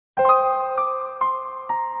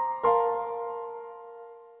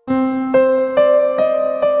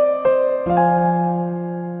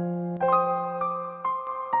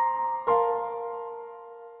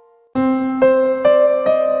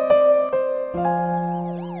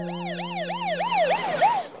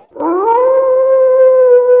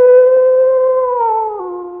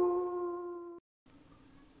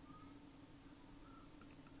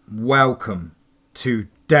Welcome to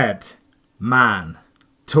Dead Man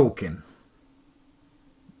Talking.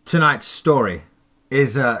 Tonight's story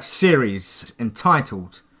is a series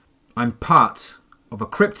entitled I'm Part of a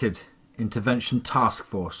Cryptid Intervention Task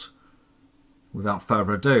Force. Without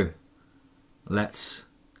further ado, let's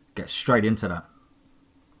get straight into that.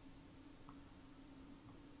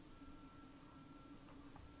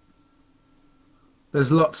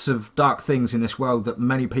 There's lots of dark things in this world that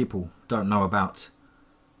many people don't know about.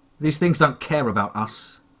 These things don't care about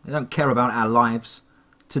us. They don't care about our lives.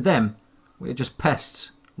 To them, we're just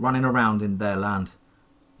pests running around in their land.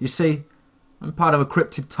 You see, I'm part of a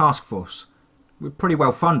cryptid task force. We're pretty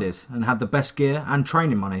well funded and have the best gear and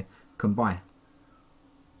training money can buy.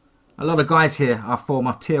 A lot of guys here are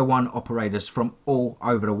former Tier 1 operators from all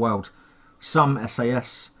over the world. Some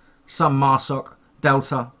SAS, some MARSOC,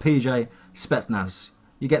 Delta, PJ, Spetsnaz.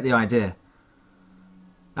 You get the idea.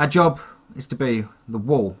 Our job is to be the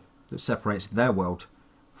wall that separates their world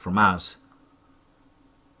from ours.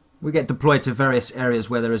 We get deployed to various areas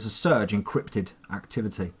where there is a surge in cryptid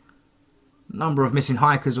activity. Number of missing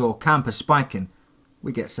hikers or campers spiking,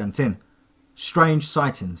 we get sent in. Strange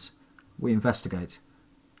sightings, we investigate.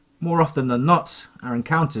 More often than not, our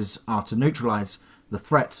encounters are to neutralise the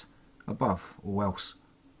threat above all else.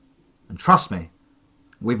 And trust me,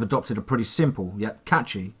 we've adopted a pretty simple yet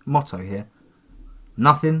catchy motto here.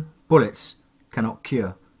 Nothing bullets cannot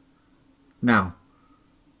cure. Now,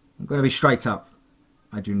 I'm going to be straight up.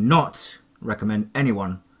 I do not recommend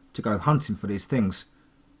anyone to go hunting for these things.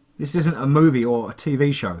 This isn't a movie or a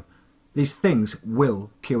TV show. These things will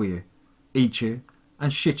kill you, eat you,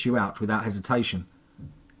 and shit you out without hesitation.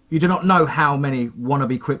 You do not know how many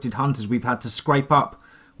wannabe cryptid hunters we've had to scrape up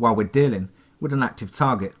while we're dealing with an active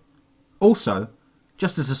target. Also,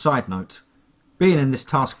 just as a side note, being in this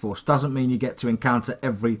task force doesn't mean you get to encounter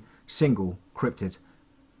every single cryptid.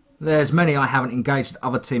 There's many I haven't engaged that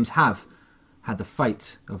other teams have had the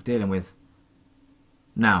fate of dealing with.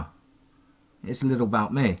 Now, it's a little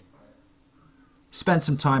about me. Spent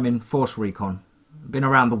some time in Force Recon, been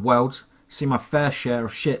around the world, seen my fair share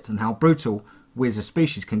of shit and how brutal we as a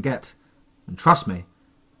species can get. And trust me,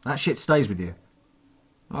 that shit stays with you.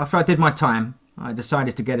 After I did my time, I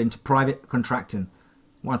decided to get into private contracting.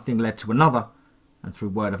 One thing led to another, and through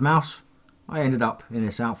word of mouth, I ended up in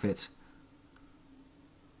this outfit.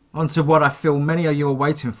 On to what I feel many of you are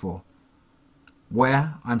waiting for.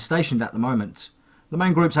 Where I'm stationed at the moment, the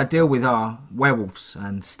main groups I deal with are werewolves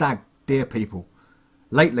and stag deer people.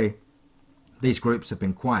 Lately, these groups have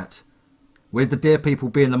been quiet, with the deer people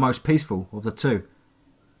being the most peaceful of the two.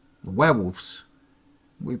 The werewolves,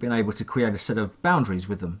 we've been able to create a set of boundaries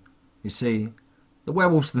with them. You see, the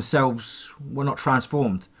werewolves themselves were not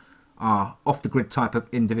transformed, are off-the-grid type of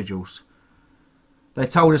individuals. They've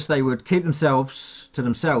told us they would keep themselves to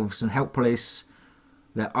themselves and help police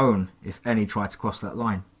their own if any try to cross that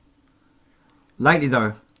line. Lately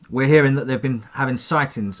though, we're hearing that they've been having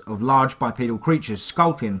sightings of large bipedal creatures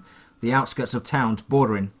skulking the outskirts of towns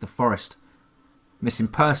bordering the forest. Missing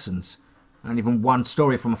persons, and even one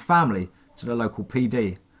story from a family to the local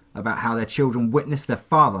PD about how their children witnessed their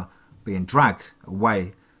father being dragged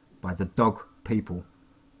away by the dog people.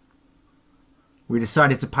 We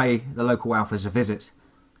decided to pay the local alphas a visit.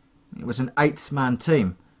 It was an 8-man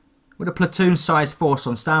team, with a platoon-sized force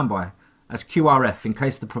on standby as QRF in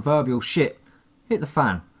case the proverbial shit hit the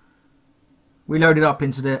fan. We loaded up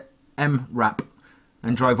into the MRAP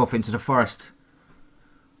and drove off into the forest.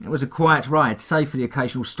 It was a quiet ride, save for the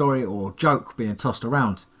occasional story or joke being tossed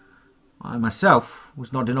around. I myself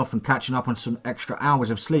was nodding off and catching up on some extra hours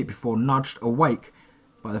of sleep before nudged awake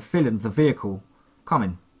by the feeling of the vehicle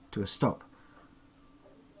coming to a stop.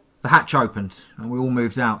 The hatch opened and we all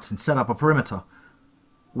moved out and set up a perimeter.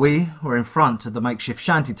 We were in front of the makeshift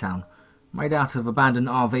shantytown, made out of abandoned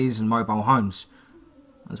RVs and mobile homes.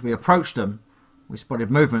 As we approached them, we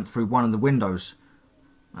spotted movement through one of the windows.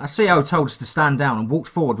 Our CO told us to stand down and walked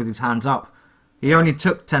forward with his hands up. He only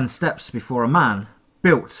took 10 steps before a man,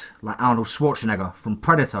 built like Arnold Schwarzenegger from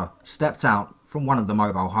Predator, stepped out from one of the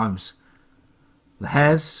mobile homes. The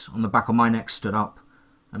hairs on the back of my neck stood up,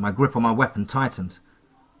 and my grip on my weapon tightened.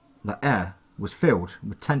 The air was filled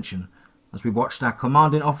with tension as we watched our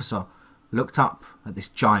commanding officer looked up at this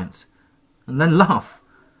giant, and then laugh.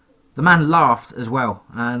 The man laughed as well,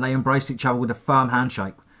 and they embraced each other with a firm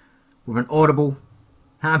handshake, with an audible,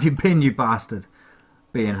 "How have you been, you bastard?"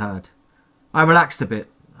 being heard. I relaxed a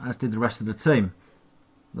bit, as did the rest of the team.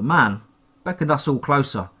 The man beckoned us all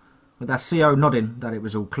closer, with our CO nodding that it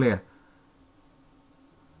was all clear.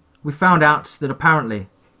 We found out that apparently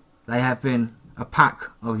they have been a pack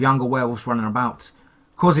of younger werewolves running about,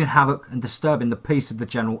 causing havoc and disturbing the peace of the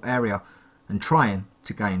general area and trying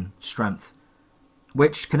to gain strength,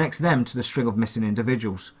 which connects them to the string of missing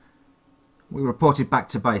individuals. We reported back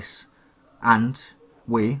to base, and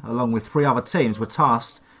we, along with 3 other teams, were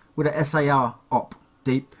tasked with a SAR op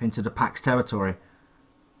deep into the pack's territory.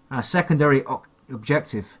 Our secondary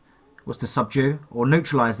objective was to subdue or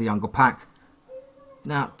neutralise the younger pack.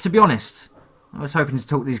 Now, to be honest, I was hoping to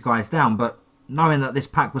talk these guys down, but knowing that this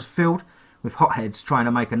pack was filled with hotheads trying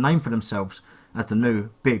to make a name for themselves as the new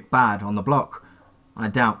big bad on the block, I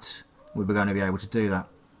doubt we were going to be able to do that.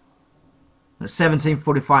 At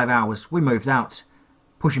 17:45 hours, we moved out,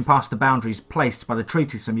 pushing past the boundaries placed by the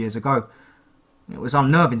treaty some years ago. It was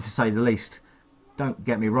unnerving to say the least. Don't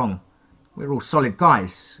get me wrong, we're all solid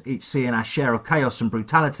guys, each seeing our share of chaos and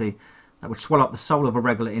brutality that would swallow up the soul of a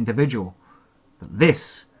regular individual. But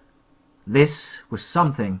this was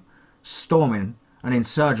something storming an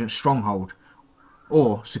insurgent stronghold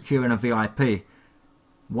or securing a VIP.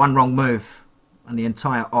 One wrong move and the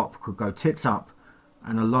entire op could go tits up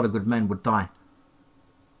and a lot of good men would die.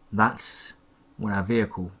 That's when our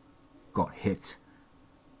vehicle got hit.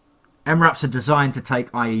 MRAPs are designed to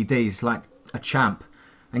take IEDs like a champ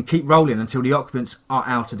and keep rolling until the occupants are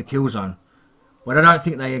out of the kill zone. But I don't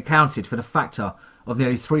think they accounted for the factor of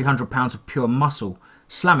nearly 300 pounds of pure muscle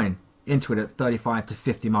slamming into it at 35 to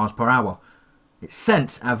 50 miles per hour. It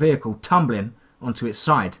sent our vehicle tumbling onto its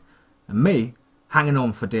side, and me hanging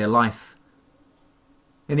on for dear life.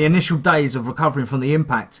 In the initial days of recovering from the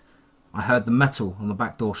impact, I heard the metal on the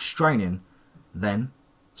back door straining, then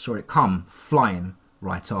saw it come flying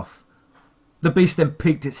right off. The beast then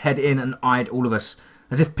peeked its head in and eyed all of us,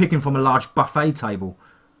 as if picking from a large buffet table.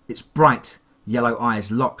 Its bright yellow eyes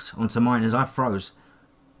locked onto mine as I froze.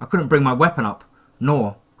 I couldn't bring my weapon up,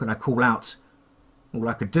 nor could I call out. All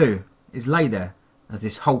I could do is lay there as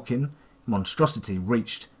this hulking monstrosity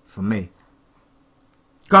reached for me.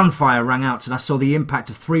 Gunfire rang out and I saw the impact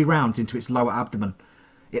of 3 rounds into its lower abdomen.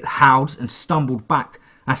 It howled and stumbled back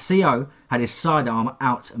as CO had his sidearm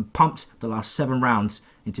out and pumped the last 7 rounds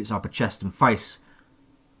into its upper chest and face.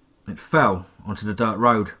 It fell onto the dirt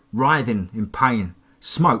road, writhing in pain,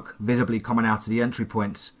 smoke visibly coming out of the entry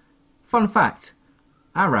points. Fun fact,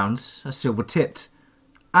 our rounds are silver-tipped,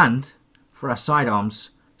 and, for our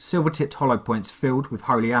sidearms, silver-tipped hollow points filled with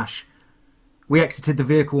holy ash. We exited the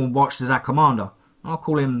vehicle and watched as our commander, I'll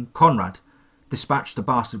call him Conrad, dispatched the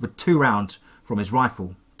bastard with 2 rounds from his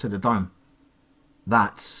rifle to the dome.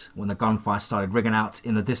 That's when the gunfire started ringing out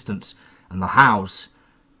in the distance, and the howls.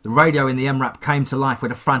 The radio in the MRAP came to life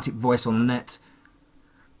with a frantic voice on the net.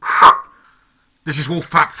 This is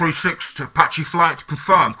Wolfpack 36 to Apache Flight.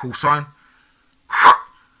 Confirm, call sign.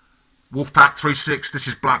 Wolfpack 36, this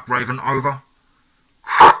is Black Raven, over.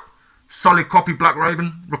 Solid copy, Black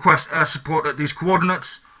Raven. Request air support at these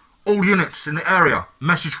coordinates. All units in the area.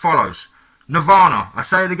 Message follows. Nirvana. I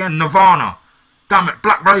say it again, Nirvana. Damn it,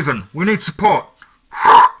 Black Raven. We need support.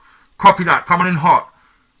 Copy that. Coming in hot.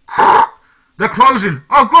 They're closing.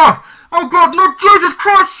 Oh God. Oh God. No, Jesus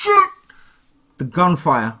Christ. Shit. The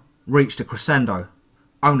gunfire reached a crescendo,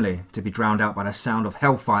 only to be drowned out by the sound of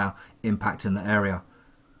hellfire impacting the area.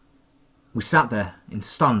 We sat there in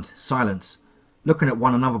stunned silence, looking at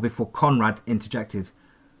one another before Conrad interjected.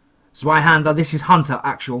 Zweihander, this is Hunter,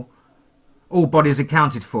 actual. All bodies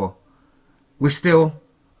accounted for. We're still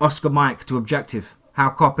Oscar Mike to objective. How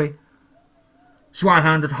copy?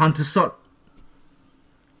 Zweihander, Hunter,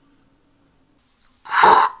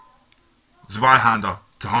 Zweihander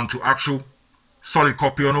to Hunter, actual. Solid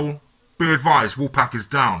copy on all. Be advised, Wolfpack is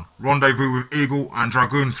down. Rendezvous with Eagle and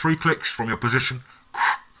Dragoon 3 clicks from your position.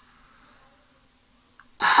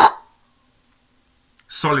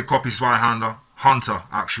 Solid copy, Zweihander. Hunter,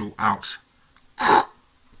 actual, out.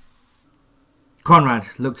 Conrad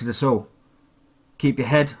looked at us all. Keep your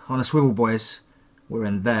head on a swivel, boys. We're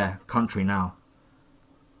in their country now.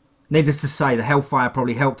 Needless to say, the hellfire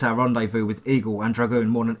probably helped our rendezvous with Eagle and Dragoon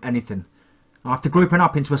more than anything. After grouping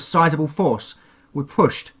up into a sizable force, we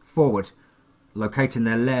pushed forward, locating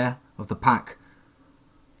their lair of the pack.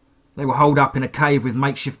 They were holed up in a cave with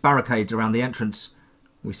makeshift barricades around the entrance.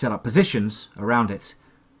 We set up positions around it.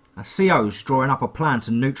 Our COs drawing up a plan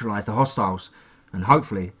to neutralise the hostiles and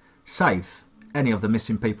hopefully save any of the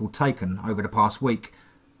missing people taken over the past week,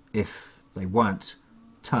 if they weren't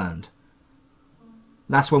turned.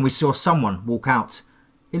 That's when we saw someone walk out.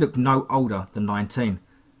 He looked no older than 19,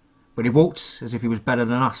 but he walked as if he was better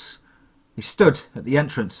than us. He stood at the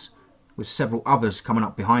entrance with several others coming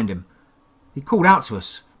up behind him. He called out to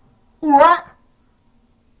us. Alright,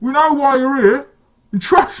 we know why you're here, and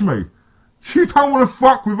trust me, you don't want to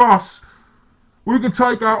fuck with us. We can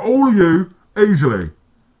take out all of you easily.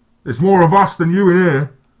 There's more of us than you in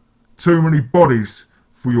here. Too many bodies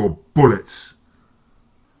for your bullets.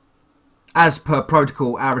 As per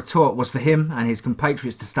protocol, our retort was for him and his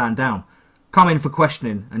compatriots to stand down, come in for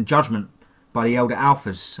questioning and judgment by the elder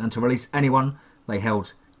alphas, and to release anyone they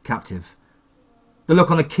held captive. The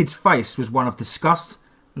look on the kid's face was one of disgust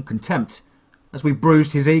and contempt as we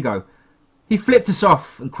bruised his ego. He flipped us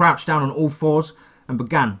off and crouched down on all fours and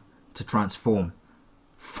began to transform.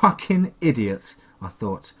 Fucking idiot, I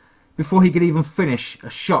thought. Before he could even finish, a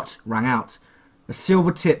shot rang out. A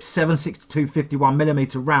silver-tipped 7.62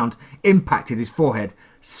 51mm round impacted his forehead,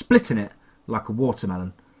 splitting it like a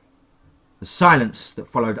watermelon. The silence that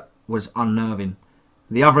followed was unnerving.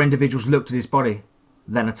 The other individuals looked at his body,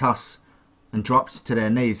 then at us, and dropped to their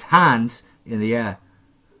knees, hands in the air.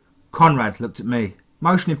 Conrad looked at me,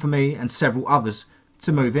 motioning for me and several others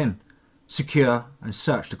to move in, secure and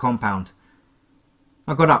search the compound.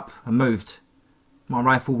 I got up and moved, my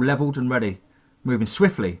rifle levelled and ready, moving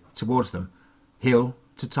swiftly towards them, heel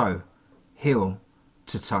to toe, heel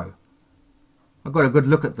to toe. I got a good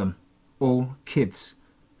look at them, all kids.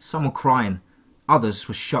 Some were crying, others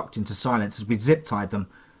were shocked into silence as we zip-tied them.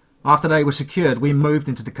 After they were secured, we moved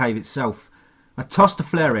into the cave itself. I tossed the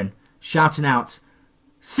flare in, shouting out,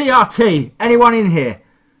 "CRT! Anyone in here?"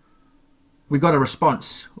 We got a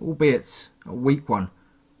response, albeit a weak one.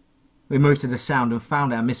 We moved to the sound and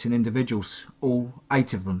found our missing individuals, all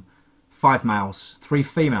 8 of them. 5 males, 3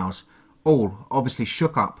 females, all obviously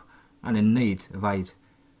shook up and in need of aid.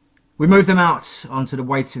 We moved them out onto the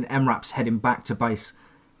waiting MRAPs heading back to base.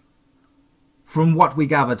 From what we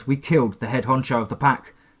gathered, we killed the head honcho of the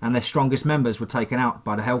pack, and their strongest members were taken out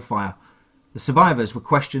by the Hellfire. The survivors were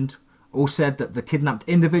questioned, all said that the kidnapped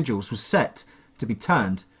individuals were set to be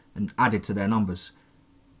turned and added to their numbers.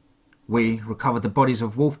 We recovered the bodies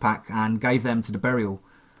of Wolfpack and gave them to the burial.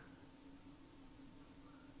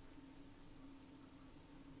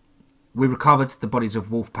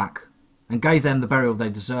 They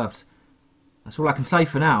deserved. That's all I can say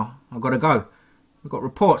for now. I've got to go. We've got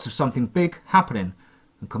reports of something big happening,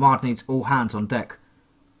 and Command needs all hands on deck.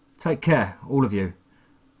 Take care, all of you.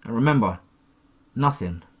 And remember,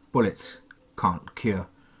 nothing bullets can't cure.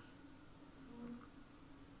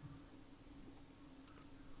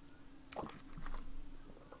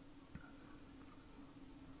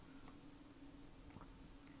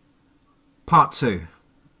 Part 2.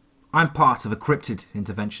 I'm part of a Cryptid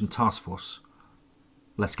Intervention Task Force.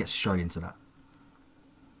 Let's get straight into that.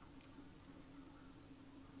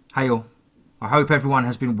 Hey all, I hope everyone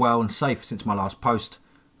has been well and safe since my last post.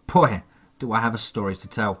 Boy, do I have a story to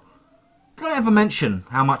tell. Did I ever mention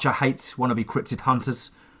how much I hate wannabe cryptid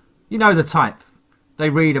hunters? You know the type. They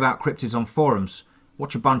read about cryptids on forums,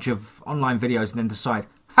 watch a bunch of online videos and then decide,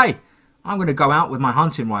 hey, I'm going to go out with my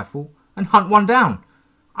hunting rifle and hunt one down.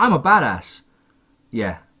 I'm a badass.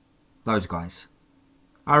 Yeah, those guys.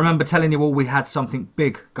 I remember telling you all we had something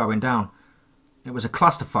big going down. It was a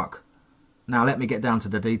clusterfuck. Now let me get down to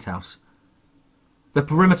the details. The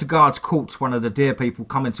perimeter guards caught one of the deer people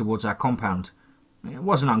coming towards our compound. It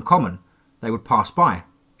wasn't uncommon. They would pass by,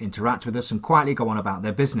 interact with us and quietly go on about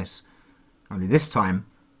their business. Only this time,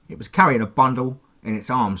 it was carrying a bundle in its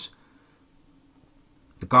arms.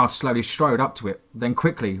 The guard slowly strode up to it, then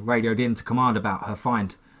quickly radioed in to Command about her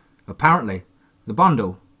find. Apparently, the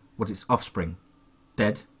bundle was its offspring,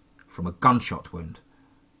 dead from a gunshot wound.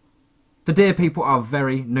 The deer people are a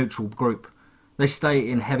very neutral group. They stay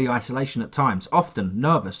in heavy isolation at times, often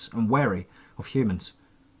nervous and wary of humans.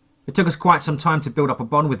 It took us quite some time to build up a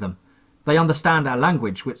bond with them. They understand our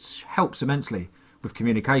language, which helps immensely with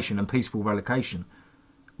communication and peaceful relocation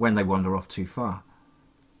when they wander off too far.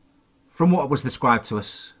 From what was described to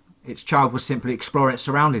us, its child was simply exploring its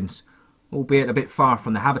surroundings, albeit a bit far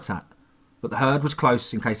from the habitat, but the herd was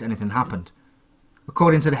close in case anything happened.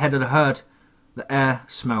 According to the head of the herd, the air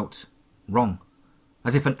smelt wrong,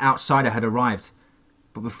 as if an outsider had arrived,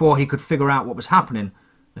 but before he could figure out what was happening,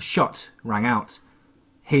 a shot rang out.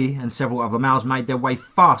 He and several other males made their way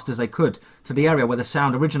fast as they could to the area where the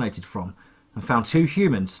sound originated from, and found 2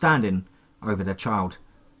 humans standing over their child.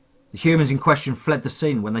 The humans in question fled the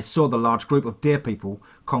scene when they saw the large group of deer people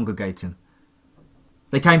congregating.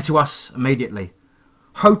 They came to us immediately,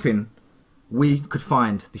 hoping we could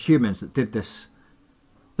find the humans that did this.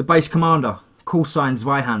 The base commander, call sign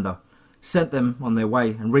Zweihander, sent them on their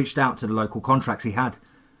way and reached out to the local contracts he had.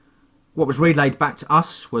 What was relayed back to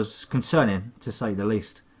us was concerning, to say the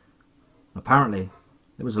least. Apparently,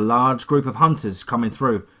 there was a large group of hunters coming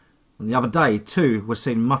through, and the other day 2 were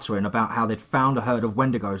seen muttering about how they'd found a herd of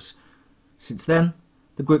Wendigos. Since then,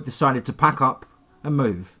 the group decided to pack up and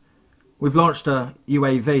move. We've launched a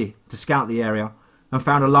UAV to scout the area, and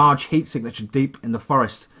found a large heat signature deep in the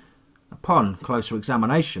forest. Upon closer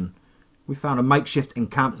examination, we found a makeshift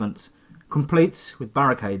encampment, complete with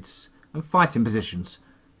barricades and fighting positions.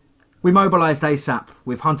 We mobilised ASAP,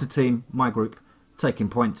 with Hunter Team, my group, taking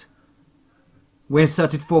point. We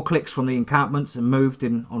inserted 4 clicks from the encampment and moved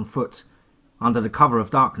in on foot, under the cover of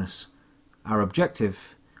darkness. Our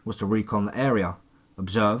objective was to recon the area,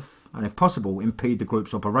 observe, and if possible, impede the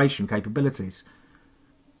group's operation capabilities.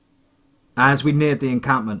 As we neared the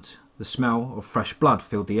encampment, the smell of fresh blood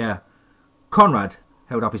filled the air. Conrad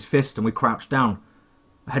held up his fist and we crouched down.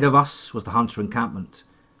 Ahead of us was the Hunter encampment,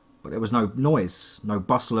 but there was no noise, no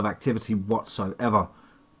bustle of activity whatsoever.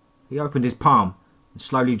 He opened his palm and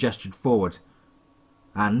slowly gestured forward,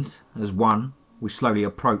 and, as one, we slowly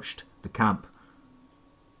approached the camp.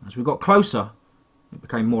 As we got closer, it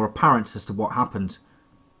became more apparent as to what happened.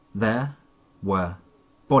 There were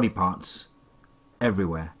body parts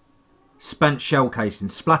everywhere. Spent shell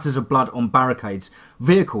casings, splatters of blood on barricades,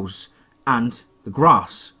 vehicles, and the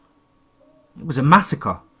grass. It was a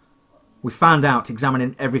massacre. We found out,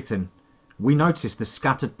 examining everything. We noticed the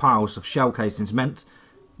scattered piles of shell casings meant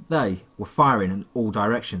they were firing in all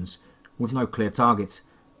directions, with no clear target.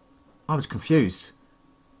 I was confused.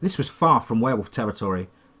 This was far from werewolf territory,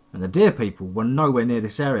 and the deer people were nowhere near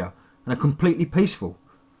this area, and are completely peaceful.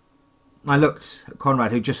 I looked at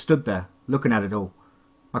Conrad, who just stood there, looking at it all.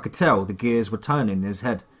 I could tell the gears were turning in his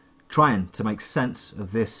head, trying to make sense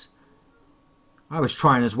of this. I was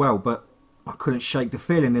trying as well, but I couldn't shake the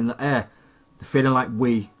feeling in the air, the feeling like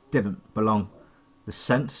we didn't belong, the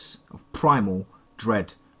sense of primal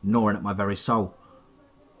dread gnawing at my very soul.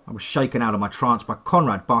 I was shaken out of my trance by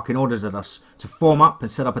Conrad barking orders at us to form up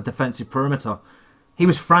and set up a defensive perimeter. He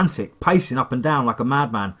was frantic, pacing up and down like a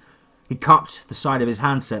madman. He cupped the side of his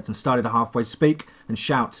handset and started to halfway speak and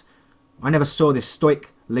shout. I never saw this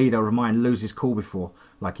stoic leader of mine lose his cool before,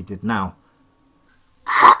 like he did now.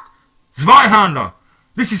 Zweihander!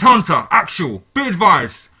 This is Hunter, actual. Be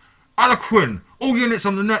advised. Alan Quinn. All units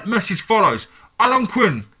on the net message follows. Alan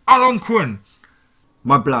Quinn. Alan Quinn.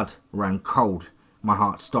 My blood ran cold. My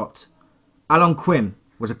heart stopped. Alan Quinn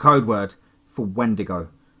was a code word for Wendigo.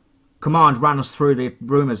 Command ran us through the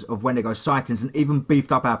rumours of Wendigo sightings and even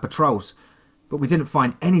beefed up our patrols, but we didn't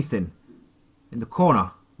find anything. In the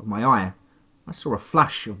corner of my eye, I saw a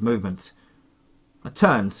flash of movement. I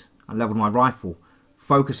turned and levelled my rifle,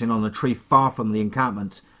 focusing on the tree far from the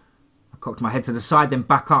encampment. I cocked my head to the side, then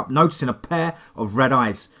back up, noticing a pair of red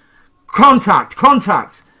eyes. Contact!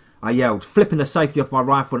 Contact! I yelled, flipping the safety off my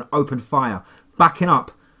rifle and opened fire. Backing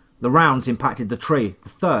up, the rounds impacted the tree, the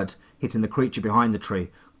third hitting the creature behind the tree,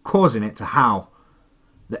 causing it to howl.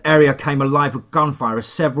 The area came alive with gunfire as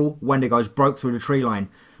several Wendigos broke through the tree line.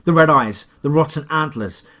 The red eyes, the rotten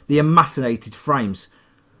antlers, the emasculated frames.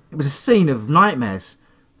 It was a scene of nightmares.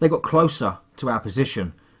 They got closer to our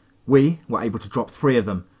position. We were able to drop 3 of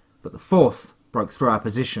them, but the 4th broke through our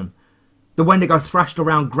position. The Wendigo thrashed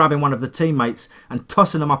around, grabbing one of the teammates and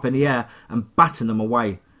tossing them up in the air and batting them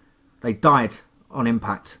away. They died on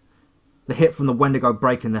impact, the hit from the Wendigo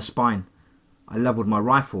breaking their spine. I levelled my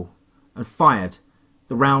rifle and fired,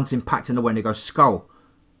 the rounds impacting the Wendigo's skull.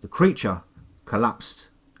 The creature collapsed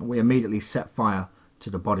and we immediately set fire to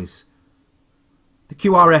the bodies. The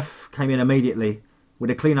QRF came in immediately, with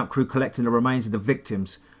a clean-up crew collecting the remains of the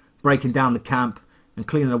victims, breaking down the camp and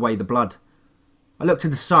cleaning away the blood. I looked to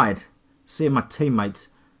the side, seeing my teammate.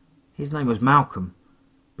 His name was Malcolm,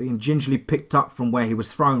 being gingerly picked up from where he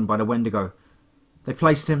was thrown by the Wendigo. They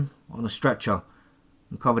placed him on a stretcher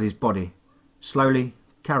and covered his body, slowly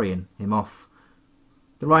carrying him off.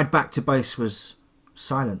 The ride back to base was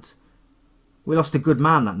silent. We lost a good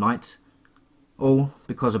man that night, all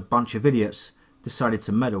because a bunch of idiots decided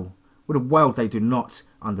to meddle with a world they do not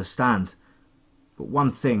understand. But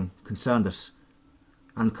one thing concerned us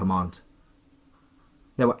and command.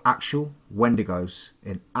 There were actual Wendigos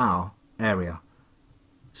in our area.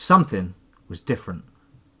 Something was different.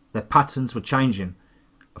 Their patterns were changing.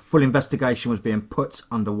 A full investigation was being put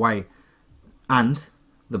underway, and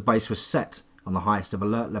the base was set on the highest of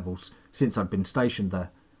alert levels since I'd been stationed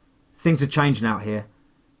there. Things are changing out here,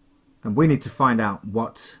 and we need to find out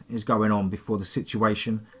what is going on before the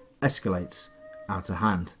situation escalates out of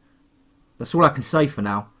hand. That's all I can say for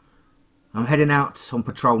now. I'm heading out on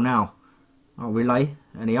patrol now. I'll relay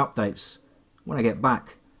any updates when I get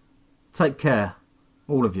back. Take care,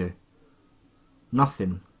 all of you.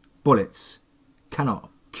 Nothing bullets cannot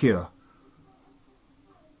cure.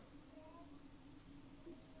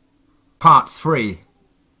 Part 3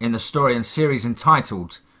 in the story and series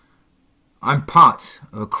entitled I'm part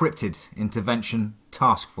of a Cryptid Intervention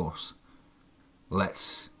Task Force.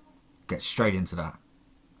 Let's get straight into that.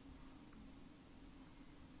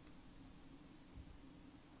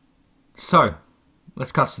 So,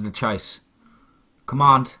 let's cut to the chase.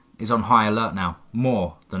 Command is on high alert now,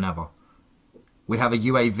 more than ever. We have a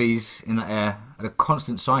UAVs in the air at a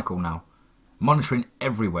constant cycle now, monitoring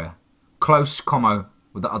everywhere, close commo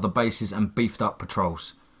with the other bases and beefed up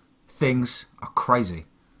patrols. Things are crazy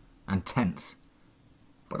and tense.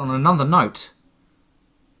 But on another note,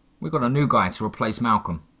 we've got a new guy to replace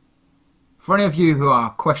Malcolm. For any of you who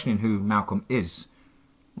are questioning who Malcolm is,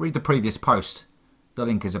 read the previous post, the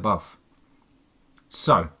link is above.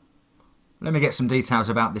 So, let me get some details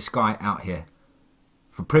about this guy out here.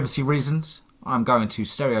 For privacy reasons, I'm going to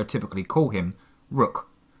stereotypically call him Rook,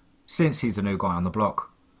 since he's the new guy on the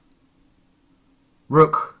block.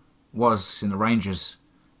 Rook was in the Rangers,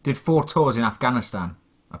 did 4 tours in Afghanistan,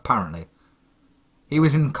 apparently. He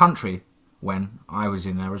was in country when I was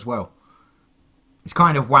in there as well. He's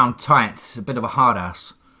kind of wound tight, a bit of a hard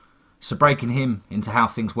ass, so breaking him into how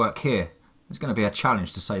things work here is going to be a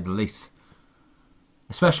challenge to say the least.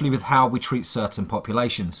 Especially with how we treat certain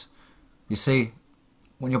populations. You see,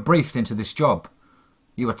 when you're briefed into this job,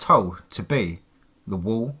 you are told to be the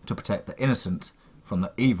wall to protect the innocent from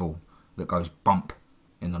the evil that goes bump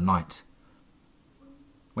in the night.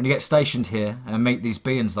 When you get stationed here and meet these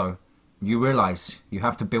beings though, you realise you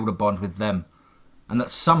have to build a bond with them, and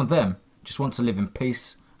that some of them just want to live in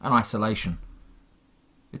peace and isolation.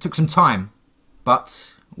 It took some time,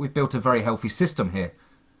 but we've built a very healthy system here.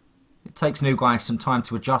 It takes new guys some time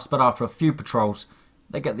to adjust, but after a few patrols,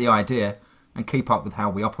 they get the idea and keep up with how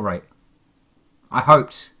we operate. I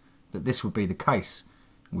hoped that this would be the case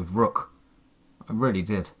with Rook. I really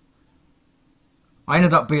did. I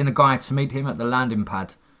ended up being the guy to meet him at the landing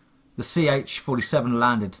pad. The CH-47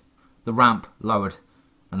 landed, the ramp lowered,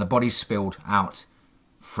 and the bodies spilled out.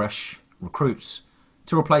 Fresh recruits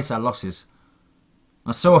to replace our losses.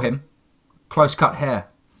 I saw him, close-cut hair,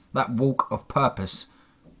 that walk of purpose.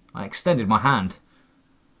 I extended my hand.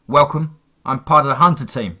 Welcome, I'm part of the hunter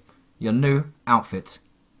team, your new outfit.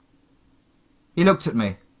 He looked at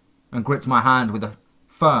me and gripped my hand with a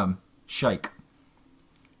firm shake.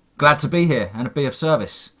 Glad to be here and to be of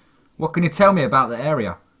service. What can you tell me about the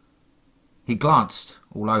area? He glanced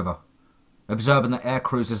all over, observing the air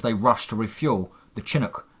crews as they rushed to refuel the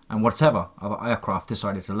Chinook and whatever other aircraft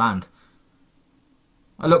decided to land.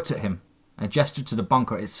 I looked at him and gestured to the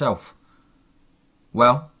bunker itself.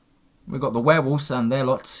 Well, we've got the werewolves and their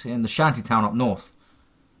lot in the shantytown up north,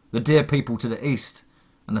 the deer people to the east,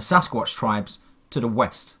 and the Sasquatch tribes to the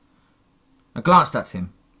west. I glanced at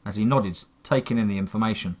him as he nodded, taking in the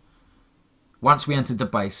information. Once we entered the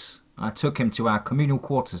base, I took him to our communal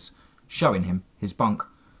quarters, showing him his bunk.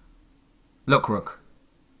 Look, Rook,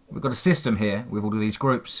 we've got a system here with all of these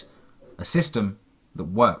groups. A system that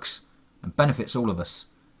works and benefits all of us.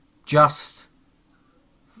 Just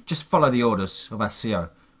follow the orders of our CO.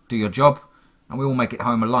 Do your job, and we will make it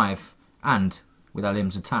home alive, and with our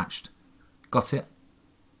limbs attached. Got it?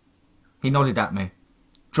 He nodded at me,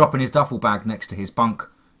 dropping his duffel bag next to his bunk.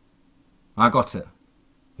 I got it.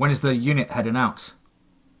 When is the unit heading out?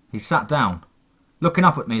 He sat down, looking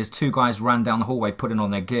up at me as 2 guys ran down the hallway putting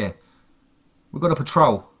on their gear. We've got a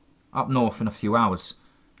patrol up north in a few hours.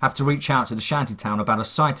 Have to reach out to the shantytown about a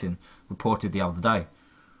sighting reported the other day.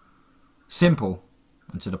 Simple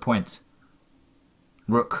and to the point.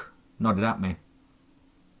 Rook nodded at me,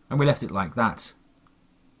 and we left it like that.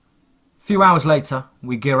 A few hours later,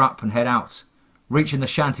 we gear up and head out, reaching the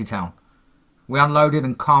shantytown. We unloaded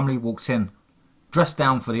and calmly walked in, dressed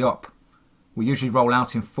down for the op. We usually roll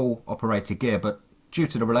out in full operator gear, but due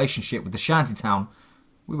to the relationship with the shantytown,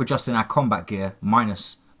 we were just in our combat gear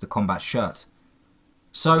minus the combat shirt.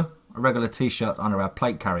 So, a regular t-shirt under our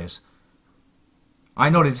plate carriers. I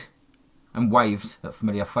nodded and waved at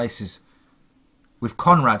familiar faces, with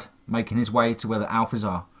Conrad making his way to where the alphas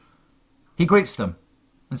are. He greets them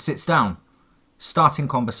and sits down, starting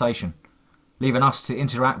conversation, leaving us to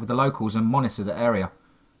interact with the locals and monitor the area.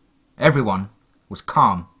 Everyone was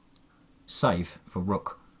calm, save for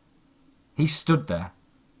Rook. He stood there,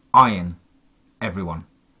 eyeing everyone.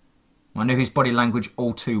 I knew his body language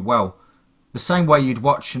all too well, the same way you'd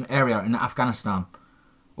watch an area in Afghanistan,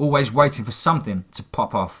 always waiting for something to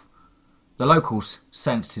pop off. The locals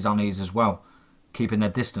sensed his unease as well, keeping their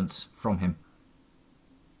distance from him.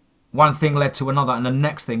 One thing led to another, and the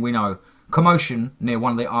next thing we know, commotion near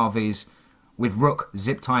one of the RVs, with Rook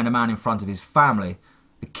zip-tying a man in front of his family.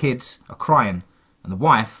 The kids are crying, and the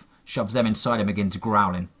wife shoves them inside and begins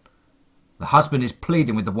growling. The husband is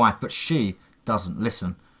pleading with the wife, but she doesn't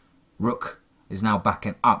listen. Rook is now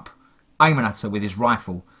backing up, aiming at her with his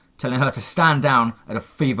rifle, telling her to stand down at a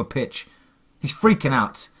fever pitch. He's freaking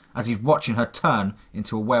out as he's watching her turn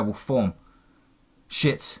into a werewolf form.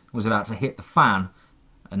 Shit was about to hit the fan,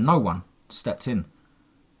 and no one stepped in.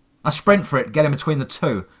 I sprint for it, get in between the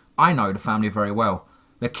two. I know the family very well.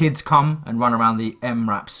 The kids come and run around the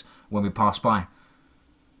M-Raps when we pass by.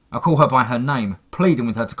 I call her by her name, pleading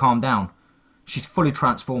with her to calm down. She's fully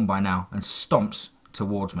transformed by now and stomps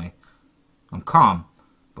towards me. I'm calm,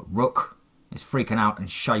 but Rook is freaking out and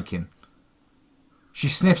shaking. She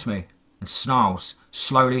sniffs me and snarls,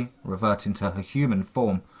 slowly reverting to her human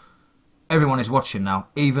form. Everyone is watching now,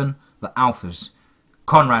 even the alphas.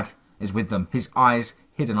 Conrad is with them, his eyes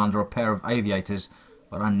hidden under a pair of aviators,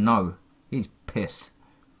 but I know he's pissed.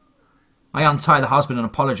 I untie the husband and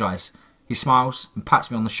apologise. He smiles and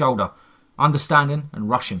pats me on the shoulder, understanding and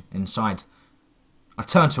rushing inside. I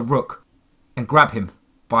turn to Rook and grab him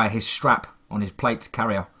by his strap on his plate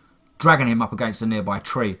carrier, dragging him up against a nearby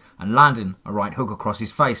tree and landing a right hook across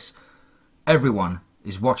his face. Everyone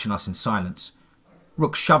is watching us in silence.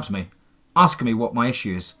 Rook shoves me, asking me what my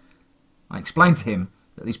issue is. I explain to him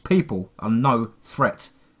that these people are no threat,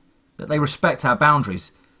 that they respect our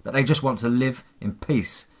boundaries, that they just want to live in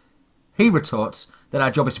peace. He retorts that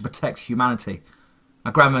our job is to protect humanity.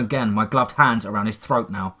 I grab him again, my gloved hands around his throat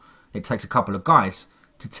now. It takes a couple of guys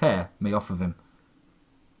to tear me off of him.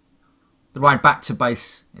 The ride back to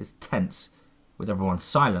base is tense, with everyone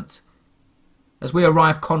silent. As we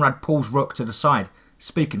arrive, Conrad pulls Rook to the side,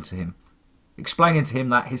 speaking to him, explaining to him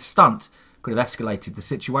that his stunt could have escalated the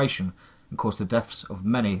situation and caused the deaths of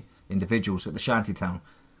many individuals at the shantytown.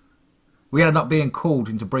 We ended up being called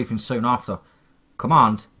into briefing soon after.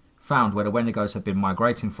 Command found where the Wendigos had been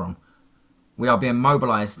migrating from. We are being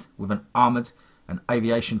mobilised with an armoured and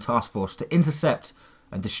aviation task force to intercept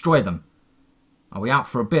and destroy them. Are we out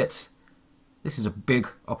for a bit? This is a big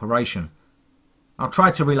operation. I'll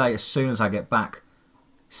try to relay as soon as I get back.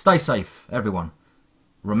 Stay safe, everyone.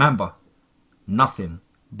 Remember, nothing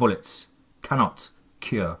bullets cannot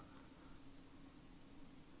cure.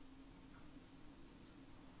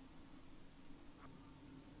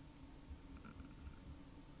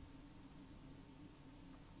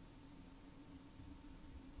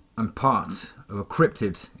 I'm part of a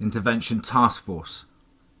Cryptid Intervention Task Force.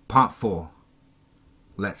 Part 4.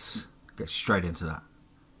 Let's get straight into that.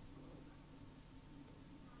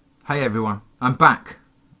 Hey everyone, I'm back.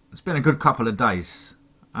 It's been a good couple of days,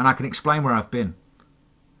 and I can explain where I've been.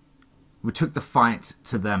 We took the fight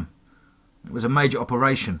to them. It was a major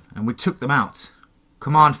operation, and we took them out.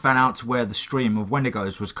 Command found out where the stream of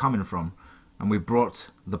Wendigos was coming from, and we brought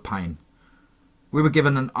the pain. We were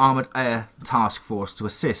given an armoured air task force to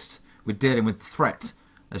assist with dealing with the threat,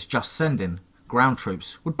 as just sending ground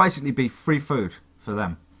troops would basically be free food for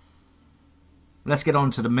them. Let's get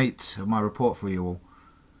on to the meat of my report for you all.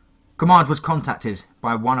 Command was contacted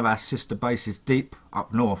by one of our sister bases deep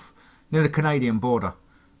up north, near the Canadian border.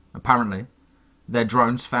 Apparently, their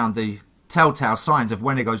drones found the telltale signs of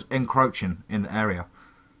Wendigos encroaching in the area.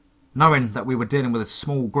 Knowing that we were dealing with a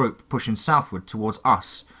small group pushing southward towards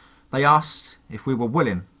us, they asked if we were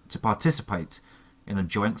willing to participate in a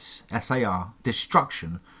joint SAR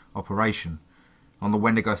destruction operation on the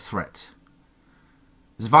Wendigo threat.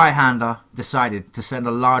 Zweihander decided to send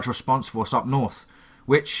a large response force up north,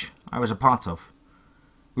 which I was a part of.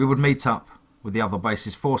 We would meet up with the other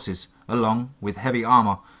base's forces, along with heavy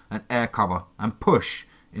armour and air cover, and push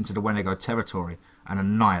into the Wendigo territory and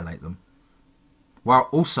annihilate them, while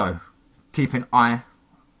also keeping eye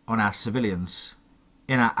on our civilians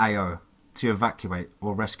in our AO to evacuate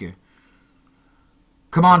or rescue.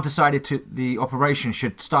 Command decided the operation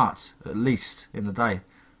should start at least in the day,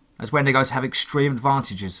 as Wendigos have extreme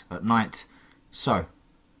advantages at night. So,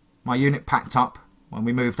 my unit packed up when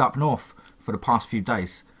we moved up north for the past few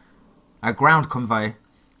days. Our ground convoy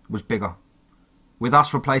was bigger, with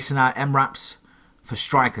us replacing our MRAPs for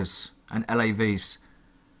Strikers and LAVs.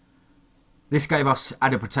 This gave us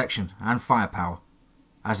added protection and firepower,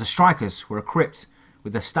 as the Strikers were equipped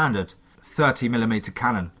with their standard 30mm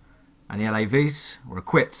cannon, and the LAVs were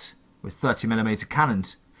equipped with 30mm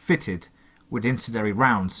cannons fitted with incendiary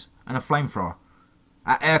rounds and a flamethrower.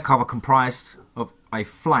 Our air cover comprised of a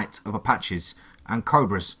flight of Apaches and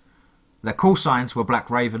Cobras. Their call signs were Black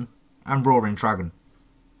Raven and Roaring Dragon.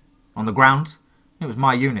 On the ground, it was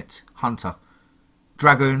my unit, Hunter,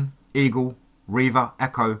 Dragoon, Eagle, Reaver,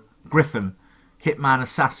 Echo, Griffin, Hitman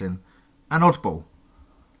Assassin, and Oddball.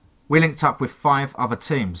 We linked up with 5 other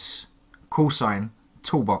teams: Call Sign,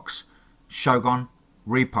 Toolbox, Shogun,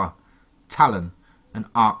 Reaper, Talon, and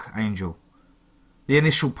Archangel. The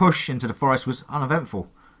initial push into the forest was uneventful,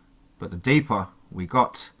 but the deeper we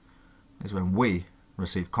got is when we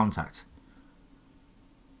received contact.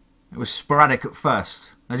 It was sporadic at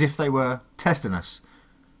first, as if they were testing us.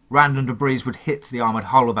 Random debris would hit the armoured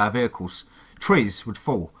hull of our vehicles, trees would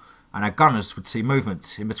fall, and our gunners would see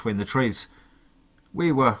movement in between the trees.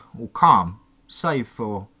 We were all calm, save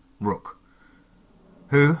for Rook,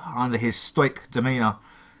 who, under his stoic demeanour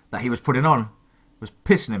that he was putting on, was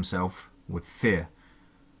pissing himself with fear.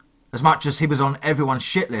 As much as he was on everyone's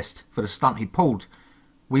shit list for the stunt he pulled,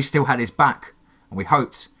 we still had his back, and we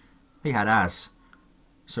hoped he had ours,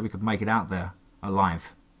 so we could make it out there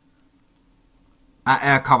alive. Our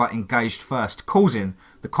air cover engaged first, causing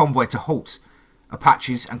the convoy to halt.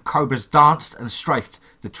 Apaches and Cobras danced and strafed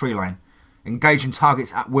the tree line, engaging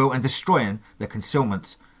targets at will and destroying their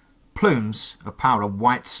concealments. Plumes of powder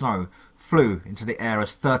white snow flew into the air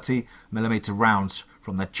as 30mm rounds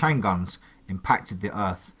from their chain guns impacted the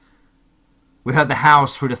earth. We heard the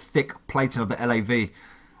howls through the thick plating of the LAV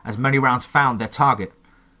as many rounds found their target.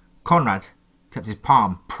 Conrad kept his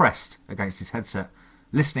palm pressed against his headset,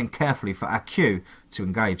 listening carefully for our cue to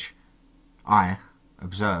engage. I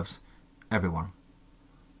observed everyone.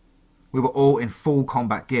 We were all in full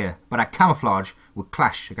combat gear, but our camouflage would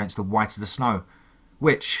clash against the white of the snow,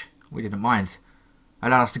 which we didn't mind.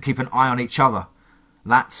 Allowed us to keep an eye on each other.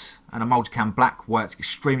 That and a multicam black worked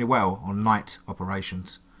extremely well on night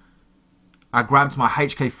operations. I grabbed my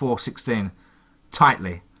HK-416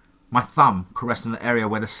 tightly, my thumb caressing the area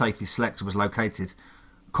where the safety selector was located.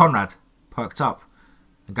 Conrad perked up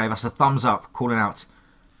and gave us a thumbs up, calling out,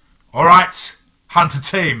 "Alright, Hunter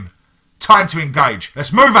team, time to engage.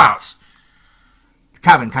 Let's move out!" The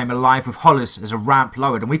cabin came alive with hollers as a ramp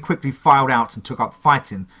lowered, and we quickly filed out and took up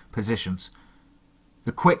fighting positions.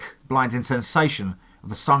 The quick, blinding sensation of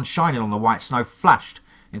the sun shining on the white snow flashed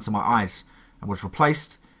into my eyes and was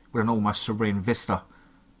replaced with an almost serene vista.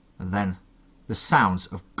 And then the sounds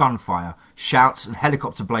of gunfire, shouts and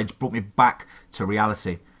helicopter blades brought me back to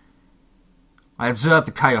reality. I observed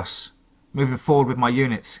the chaos, moving forward with my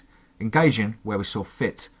units, engaging where we saw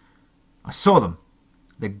fit. I saw them,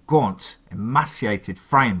 their gaunt, emaciated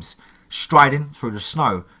frames, striding through the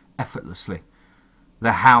snow effortlessly.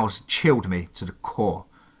 Their howls chilled me to the core,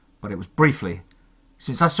 but it was briefly,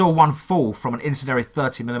 since I saw one fall from an incendiary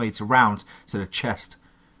 30mm round to the chest.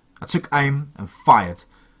 I took aim and fired,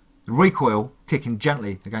 the recoil kicking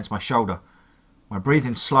gently against my shoulder, my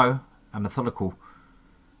breathing slow and methodical.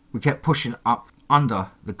 We kept pushing up under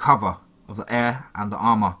the cover of the air and the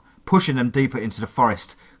armour, pushing them deeper into the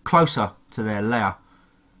forest, closer to their lair.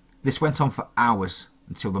 This went on for hours,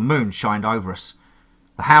 until the moon shined over us.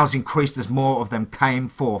 The howls increased as more of them came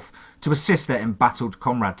forth to assist their embattled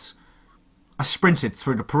comrades. I sprinted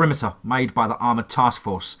through the perimeter made by the armoured task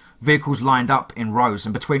force, vehicles lined up in rows,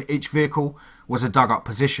 and between each vehicle was a dug-up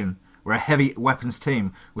position where a heavy weapons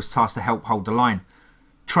team was tasked to help hold the line.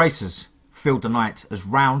 Tracers filled the night as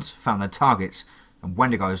rounds found their targets and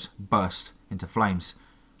Wendigos burst into flames.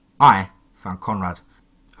 I found Conrad,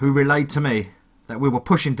 who relayed to me that we were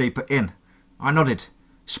pushing deeper in. I nodded,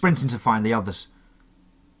 sprinting to find the others.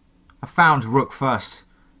 I found Rook first,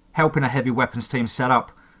 helping a heavy weapons team set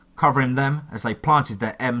up, covering them as they planted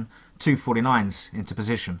their M249s into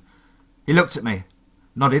position. He looked at me,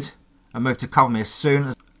 nodded, and moved to cover me as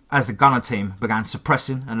soon as the gunner team began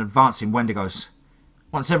suppressing and advancing Wendigos.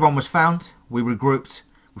 Once everyone was found, we regrouped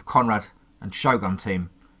with Conrad and Shogun team.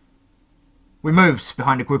 We moved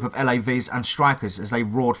behind a group of LAVs and strikers as they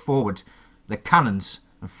roared forward, their cannons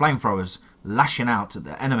and flamethrowers lashing out at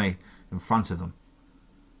the enemy in front of them.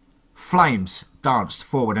 Flames danced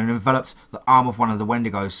forward and enveloped the arm of one of the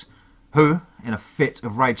Wendigos, who, in a fit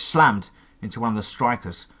of rage, slammed into one of the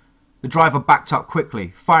strikers. The driver backed up quickly,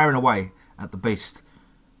 firing away at the beast.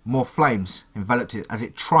 More flames enveloped it as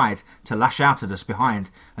it tried to lash out at us behind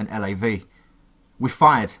an LAV. We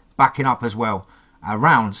fired, backing up as well, our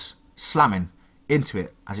rounds slamming into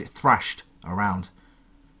it as it thrashed around.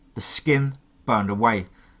 The skin burned away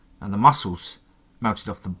and the muscles melted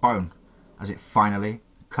off the bone as it finally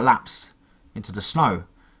collapsed into the snow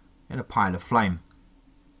in a pile of flame.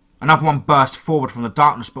 Another one burst forward from the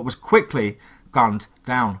darkness but was quickly gunned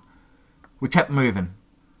down. We kept moving,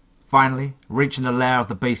 finally reaching the lair of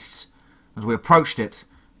the beasts. As we approached it,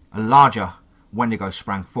 a larger Wendigo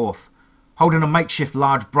sprang forth, holding a makeshift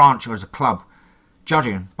large branch as a club.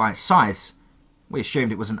 Judging by its size, we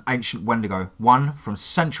assumed it was an ancient Wendigo, one from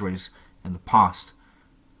centuries in the past.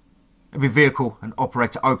 Every vehicle and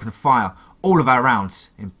operator opened fire, all of our rounds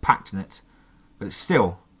impacting it, but it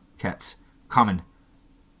still kept coming.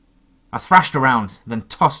 I thrashed around, then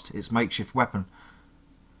tossed its makeshift weapon.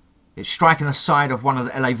 It striking the side of one of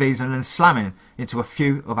the LAVs and then slamming into a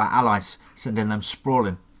few of our allies, sending them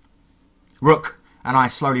sprawling. Rook and I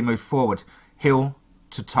slowly moved forward, heel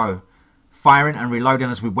to toe, firing and reloading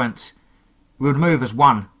as we went. We would move as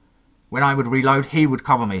one. When I would reload, he would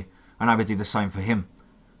cover me, and I would do the same for him.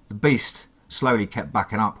 The beast slowly kept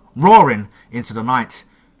backing up, roaring into the night.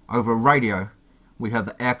 Over a radio, we heard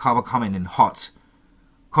the air cover coming in hot.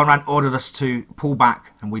 Conrad ordered us to pull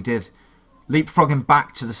back, and we did, leapfrogging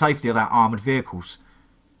back to the safety of our armoured vehicles.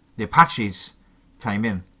 The Apaches came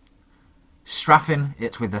in, strafing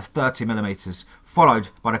it with their 30mm, followed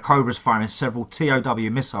by the Cobras firing several TOW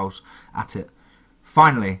missiles at it.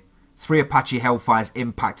 Finally, 3 Apache Hellfires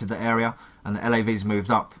impacted the area, and the LAVs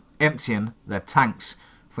moved up, emptying their tanks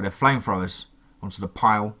for their flamethrowers onto the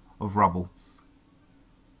pile of rubble.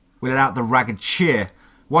 We let out the ragged cheer,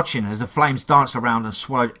 watching as the flames danced around and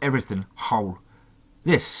swallowed everything whole.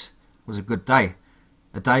 This was a good day,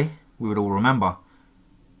 a day we would all remember,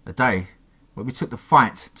 a day where we took the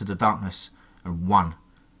fight to the darkness and won.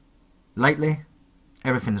 Lately,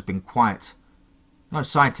 everything has been quiet. No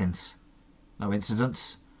sightings, no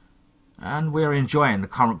incidents, and we are enjoying the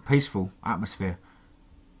current peaceful atmosphere.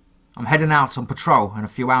 I'm heading out on patrol in a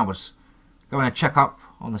few hours, going to check up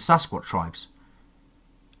on the Sasquatch tribes.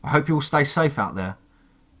 I hope you all stay safe out there,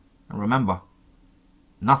 and remember,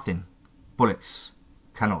 nothing bullets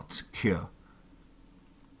cannot cure.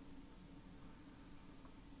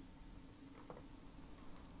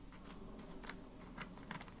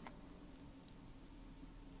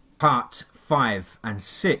 Part 5 and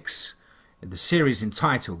 6 in the series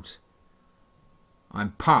entitled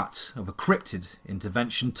I'm part of a Cryptid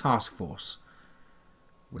Intervention Task Force.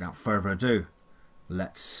 Without further ado,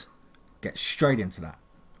 let's get straight into that.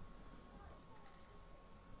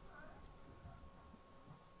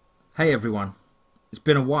 Hey everyone, it's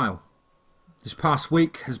been a while. This past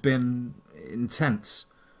week has been intense.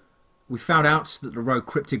 We found out that the rogue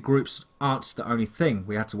cryptid groups aren't the only thing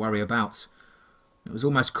we had to worry about. It was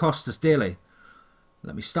almost cost us dearly.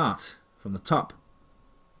 Let me start from the top.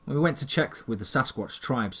 When we went to check with the Sasquatch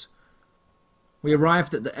tribes, we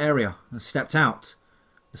arrived at the area and stepped out.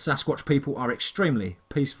 The Sasquatch people are extremely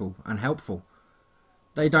peaceful and helpful.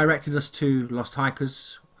 They directed us to lost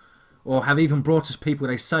hikers, or have even brought us people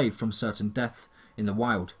they saved from certain death in the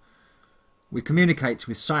wild. We communicate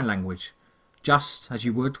with sign language, just as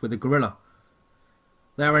you would with a gorilla.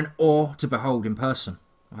 They are an awe to behold in person,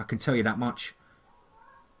 I can tell you that much.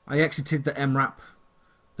 I exited the MRAP,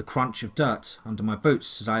 the crunch of dirt under my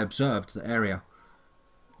boots as I observed the area.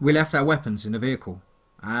 We left our weapons in the vehicle,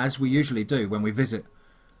 as we usually do when we visit,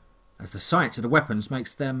 as the sight of the weapons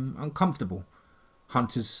makes them uncomfortable.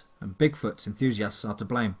 Hunters and Bigfoot enthusiasts are to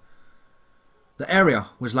blame. The area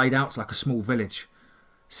was laid out like a small village,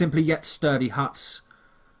 simply yet sturdy huts,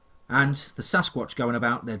 and the Sasquatch going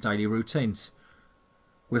about their daily routines.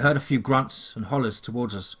 We heard a few grunts and hollers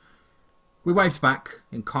towards us. We waved back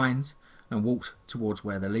in kind and walked towards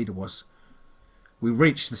where their leader was. We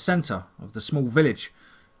reached the centre of the small village,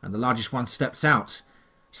 and the largest one stepped out,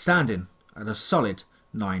 standing at a solid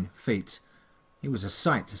 9 feet. He was a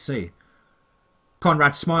sight to see.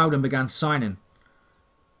 Conrad smiled and began signing.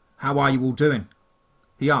 "How are you all doing?"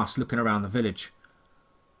 he asked, looking around the village.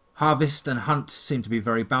 Harvest and hunt seem to be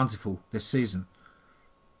very bountiful this season.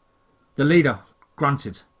 The leader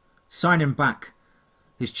grunted, signing back,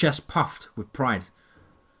 his chest puffed with pride.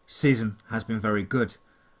 Season has been very good.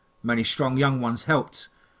 Many strong young ones helped.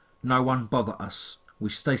 No one bother us. We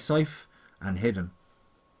stay safe and hidden.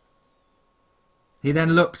 He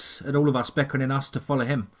then looked at all of us, beckoning us to follow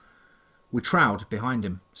him. We trowed behind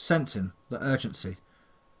him, sensing the urgency.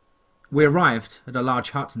 We arrived at a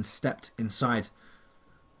large hut and stepped inside.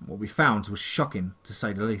 What we found was shocking, to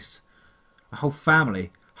say the least. A whole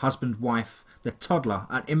family, husband, wife, their toddler,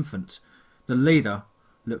 and infant. The leader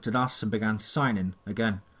looked at us and began signing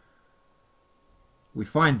again. We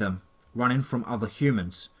find them running from other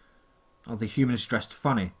humans dressed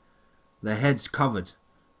funny, their heads covered,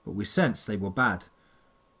 but we sensed they were bad.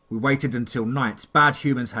 We waited until night. Bad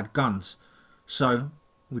humans had guns, so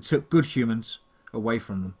we took good humans away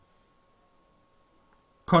from them.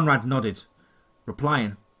 Conrad nodded,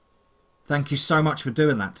 replying, "Thank you so much for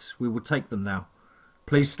doing that. We will take them now.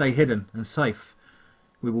 Please stay hidden and safe.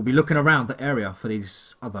 We will be looking around the area for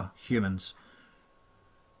these other humans."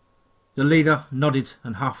 The leader nodded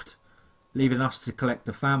and huffed, leaving us to collect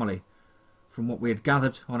the family. From what we had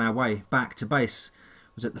gathered on our way back to base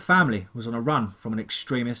was that the family was on a run from an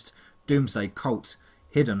extremist doomsday cult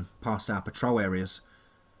hidden past our patrol areas.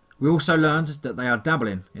 We also learned that they are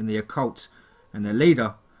dabbling in the occult, and their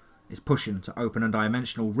leader is pushing to open a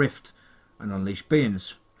dimensional rift and unleash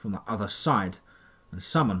beings from the other side and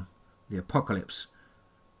summon the apocalypse.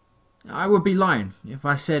 I would be lying if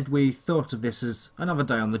I said we thought of this as another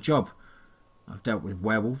day on the job. I've dealt with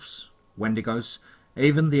werewolves, wendigos,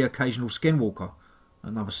 even the occasional skinwalker,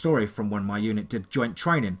 another story from when my unit did joint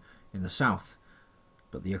training in the south.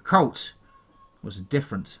 But the occult was a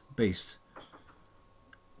different beast.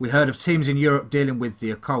 We heard of teams in Europe dealing with the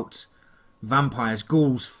occult, vampires,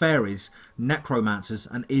 ghouls, fairies, necromancers,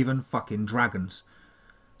 and even fucking dragons.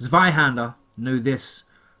 Zweihander knew this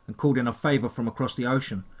and called in a favour from across the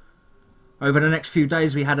ocean. Over the next few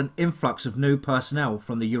days we had an influx of new personnel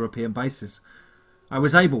from the European bases. I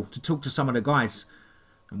was able to talk to some of the guys,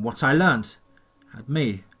 and what I learned had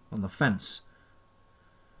me on the fence.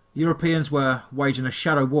 Europeans were waging a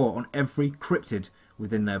shadow war on every cryptid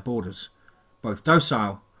within their borders, both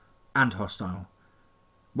docile and hostile.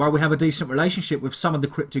 While we have a decent relationship with some of the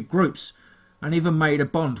cryptid groups, and even made a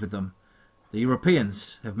bond with them, the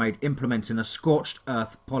Europeans have made implementing a scorched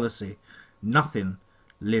earth policy. Nothing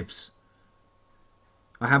lives.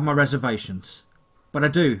 I have my reservations, but I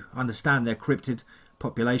do understand their cryptid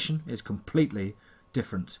population is completely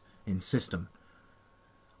different in system.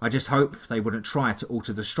 I just hope they wouldn't try to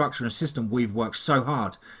alter the structure and system we've worked so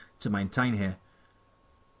hard to maintain here.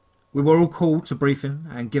 We were all called to briefing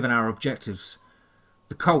and given our objectives.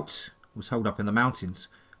 The cult was holed up in the mountains,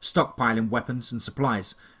 stockpiling weapons and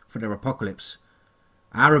supplies for their apocalypse.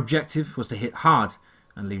 Our objective was to hit hard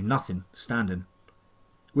and leave nothing standing.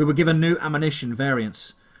 We were given new ammunition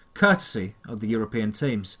variants, courtesy of the European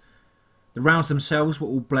teams. The rounds themselves were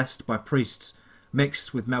all blessed by priests,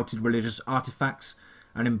 mixed with melted religious artifacts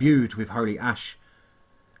and imbued with holy ash.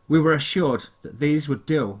 We were assured that these would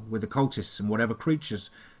deal with the cultists and whatever creatures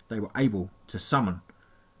they were able to summon.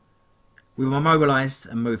 We were mobilised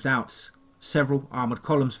and moved out. Several armoured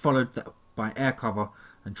columns followed by air cover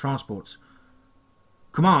and transport.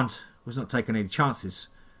 Command was not taking any chances.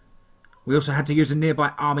 We also had to use a nearby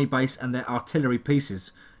army base and their artillery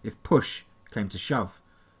pieces if push came to shove.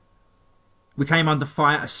 We came under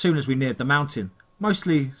fire as soon as we neared the mountain,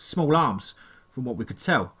 mostly small arms from what we could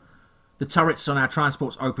tell. The turrets on our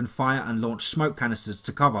transports opened fire and launched smoke canisters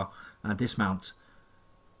to cover our dismount.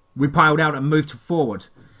 We piled out and moved forward,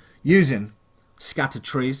 using scattered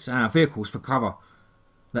trees and our vehicles for cover.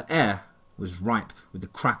 The air was ripe with the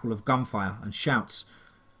crackle of gunfire and shouts.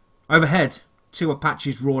 Overhead, two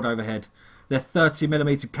Apaches roared overhead, their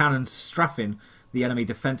 30mm cannons strafing the enemy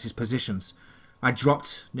defence's positions. I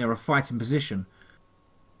dropped near a fighting position,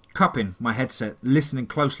 cupping my headset, listening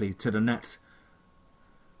closely to the net.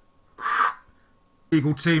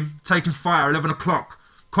 Eagle team, taking fire, 11 o'clock.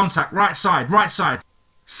 Contact, right side, right side.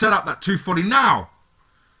 Set up that 240 now.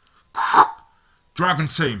 Dragon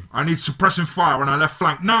team, I need suppressing fire on our left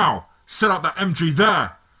flank now. Set up that MG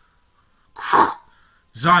there.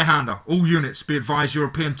 Zweihander, all units, be advised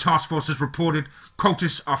European task force has reported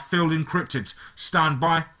cultists are fielding cryptids. Stand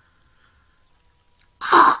by.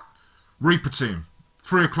 Reaper team,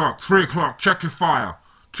 3 o'clock, check your fire.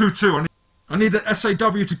 2-2, I need an SAW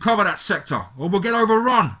to cover that sector, or we'll get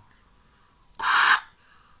overrun.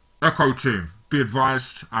 Echo team, be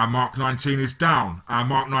advised, our Mark 19 is down.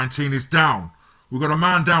 We've got a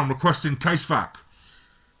man down requesting case vac.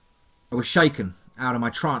 I was shaken out of my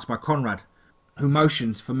trance by Conrad, who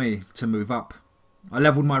motioned for me to move up. I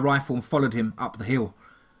levelled my rifle and followed him up the hill.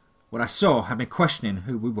 What I saw had me questioning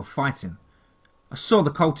who we were fighting. I saw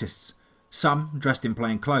the cultists, some dressed in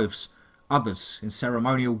plain clothes, others in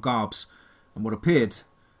ceremonial garbs, and what appeared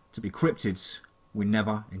to be cryptids we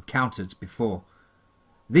never encountered before.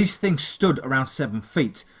 These things stood around 7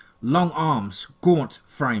 feet, long arms, gaunt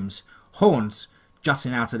frames, horns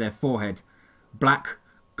jutting out of their forehead, black,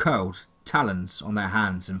 curled talons on their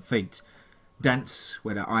hands and feet, dents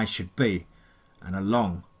where their eyes should be, and a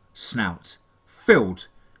long snout filled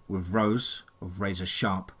with rows of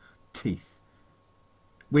razor-sharp teeth.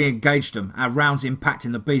 We engaged them, our rounds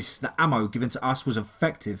impacting the beasts. The ammo given to us was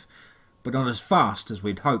effective, but not as fast as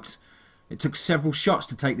we'd hoped. It took several shots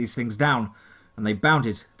to take these things down, and they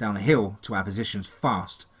bounded down the hill to our positions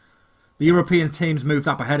fast. The European teams moved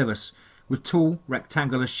up ahead of us with tall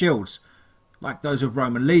rectangular shields, like those of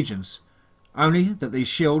Roman legions, only that these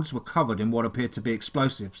shields were covered in what appeared to be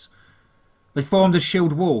explosives. They formed a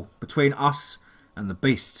shield wall between us and the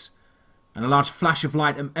beasts, and a large flash of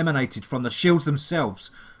light emanated from the shields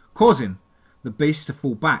themselves, causing the beasts to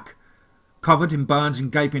fall back. Covered in burns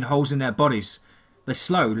and gaping holes in their bodies, they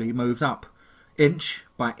slowly moved up, inch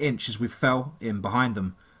by inch as we fell in behind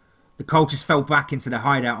them. The cultists fell back into their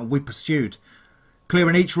hideout and we pursued,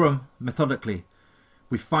 clearing each room methodically.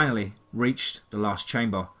 We finally reached the last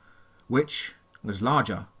chamber, which was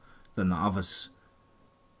larger than the others.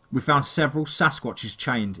 We found several Sasquatches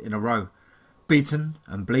chained in a row, beaten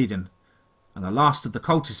and bleeding, and the last of the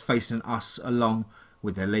cultists facing us along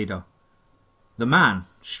with their leader. The man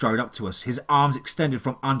strode up to us, his arms extended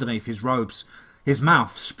from underneath his robes, his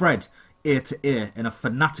mouth spread ear to ear in a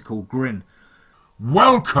fanatical grin.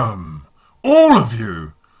 Welcome, all of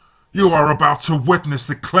you! You are about to witness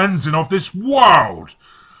the cleansing of this world,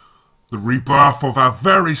 the rebirth of our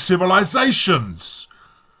very civilizations.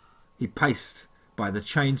 He paced by the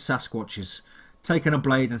chained Sasquatches, taking a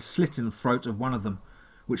blade and slitting the throat of one of them,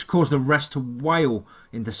 which caused the rest to wail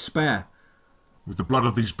in despair. With the blood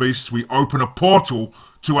of these beasts we open a portal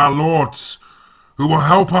to our lords, who will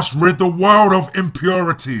help us rid the world of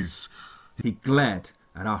impurities. He glared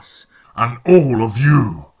at us. And all of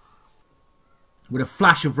you. With a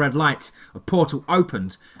flash of red light, a portal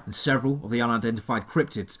opened and several of the unidentified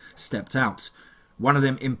cryptids stepped out, one of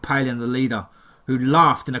them impaling the leader, who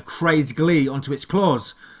laughed in a crazed glee onto its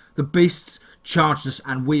claws. The beasts charged us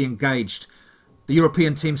and we engaged. The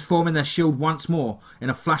European teams forming their shield once more. In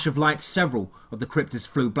a flash of light, several of the cryptids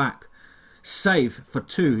flew back. Save for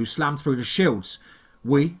two who slammed through the shields,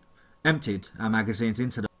 we emptied our magazines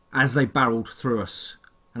into them as they barreled through us,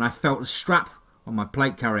 and I felt a strap on my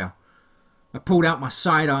plate carrier. I pulled out my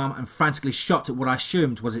sidearm and frantically shot at what I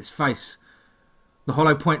assumed was its face. The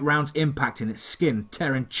hollow point rounds impacting its skin,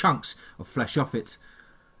 tearing chunks of flesh off it.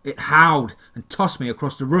 It howled and tossed me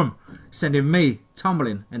across the room, sending me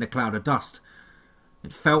tumbling in a cloud of dust.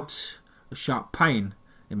 It felt a sharp pain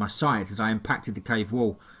in my side as I impacted the cave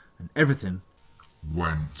wall, and everything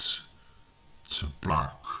went to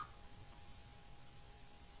black.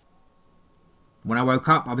 When I woke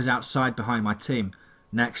up, I was outside behind my team,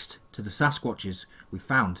 next to the Sasquatches we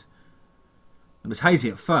found. It was hazy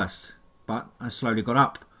at first, but I slowly got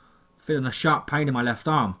up, feeling a sharp pain in my left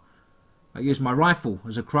arm. I used my rifle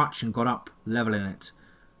as a crutch and got up, levelling it.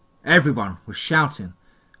 Everyone was shouting,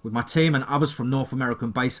 with my team and others from North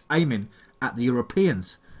American base aiming at the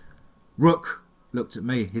Europeans. Rook looked at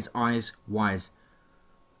me, his eyes wide.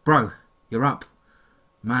 Bro, you're up.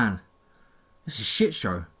 Man, this is a shit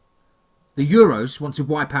show. The Euros want to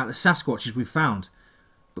wipe out the Sasquatches we found,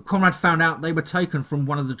 but Conrad found out they were taken from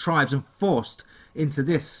one of the tribes and forced into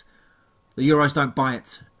this. The Euros don't buy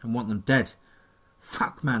it and want them dead.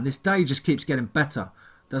 Fuck man, this day just keeps getting better,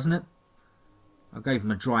 doesn't it? I gave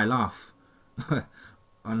him a dry laugh.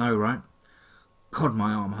 I know, right? God,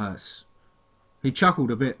 my arm hurts. He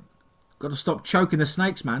chuckled a bit. Got to stop choking the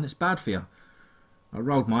snakes, man. It's bad for you. I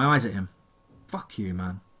rolled my eyes at him. Fuck you,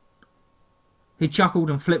 man. He chuckled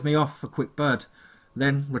and flipped me off a quick bird,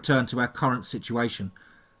 then returned to our current situation,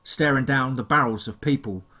 staring down the barrels of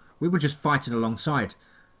people we were just fighting alongside.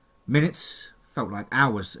 Minutes felt like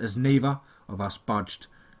hours as neither of us budged.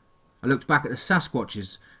 I looked back at the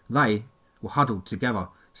Sasquatches. They were huddled together,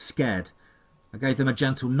 scared. I gave them a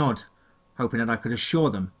gentle nod, hoping that I could assure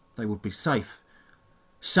them they would be safe.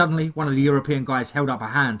 Suddenly, one of the European guys held up a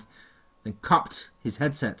hand, then cupped his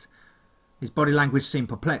headset. His body language seemed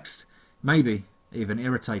perplexed, maybe even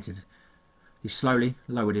irritated. He slowly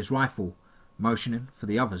lowered his rifle, motioning for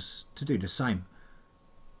the others to do the same.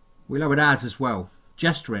 We lowered ours as well,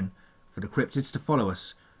 gesturing for the cryptids to follow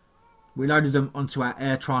us. We loaded them onto our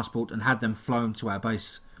air transport and had them flown to our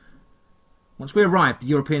base. Once we arrived, the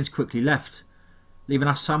Europeans quickly left, leaving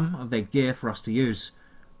us some of their gear for us to use.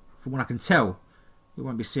 From what I can tell, we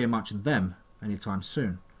won't be seeing much of them anytime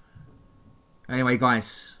soon. Anyway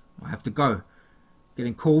guys, I have to go.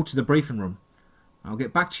 Getting called to the briefing room. I'll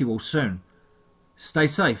get back to you all soon. Stay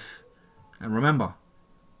safe, and remember,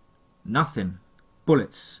 nothing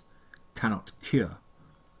bullets cannot cure.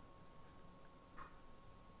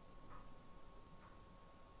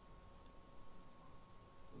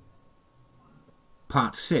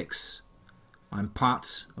 Part 6. I'm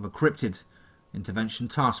part of a Cryptid Intervention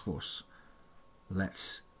Task Force.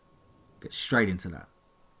 Let's get straight into that.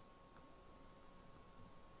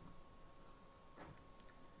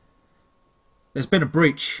 There's been a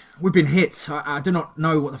breach. We've been hit. I do not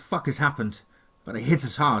know what the fuck has happened, but it hit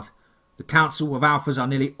us hard. The council of alphas are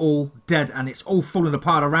nearly all dead and it's all falling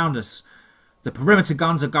apart around us. The perimeter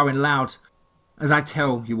guns are going loud as I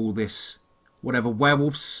tell you all this. Whatever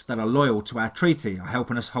werewolves that are loyal to our treaty are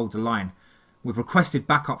helping us hold the line. We've requested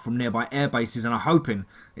backup from nearby air bases and are hoping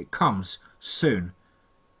it comes soon.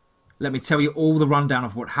 Let me tell you all the rundown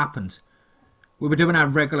of what happened. We were doing our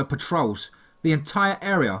regular patrols. The entire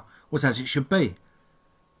area was as it should be.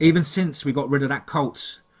 Even since we got rid of that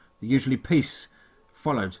cult, the usually peace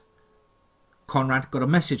followed. Conrad got a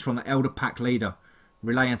message from the Elder Pack leader,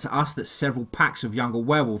 relaying to us that several packs of younger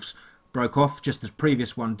werewolves broke off just as the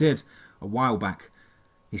previous one did a while back.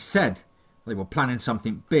 He said they were planning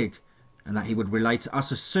something big and that he would relay to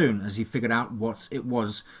us as soon as he figured out what it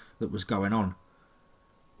was that was going on.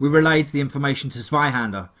 We relayed the information to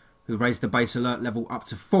Zweihander, who raised the base alert level up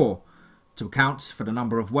to 4 to account for the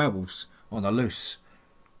number of werewolves on the loose.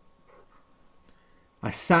 I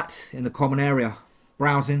sat in the common area,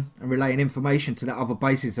 browsing and relaying information to the other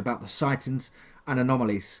bases about the sightings and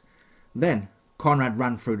anomalies. Then Conrad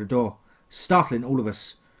ran through the door, startling all of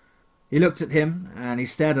us. He looked at him and he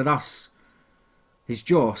stared at us. His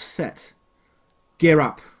jaw set. "Gear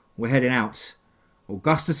up, we're heading out.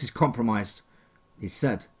 Augustus is compromised," he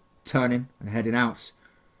said, turning and heading out.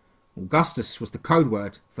 Augustus was the code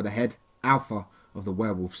word for the head alpha of the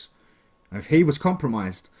werewolves, and if he was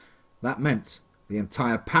compromised, that meant the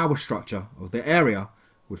entire power structure of the area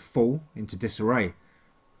would fall into disarray.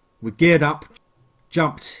 We geared up,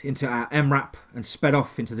 jumped into our MRAP and sped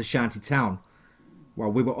off into the shanty town.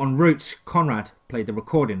 While we were en route, Conrad played the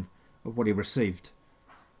recording of what he received.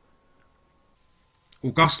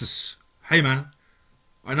 "Augustus, hey man,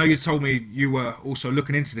 I know you told me you were also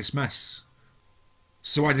looking into this mess,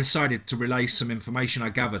 so I decided to relay some information I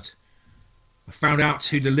gathered. I found out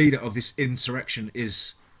who the leader of this insurrection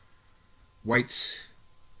is. Wait,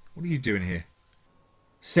 what are you doing here?"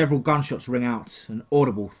 Several gunshots ring out, an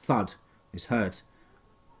audible thud is heard.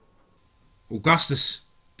 "Augustus,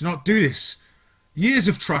 do not do this. Years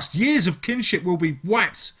of trust, years of kinship will be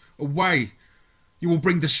wiped away. You will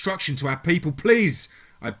bring destruction to our people. Please,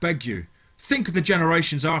 I beg you, think of the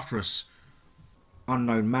generations after us."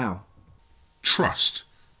 Unknown Mao. Trust.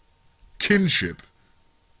 Kinship.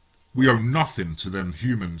 We owe nothing to them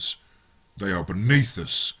humans. They are beneath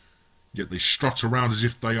us, yet they strut around as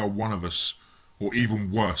if they are one of us, or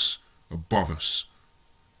even worse, above us.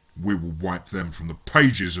 We will wipe them from the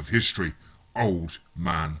pages of history, old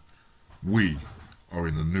man. We are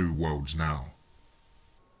in the new worlds now.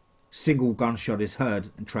 Single gunshot is heard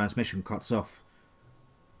and transmission cuts off.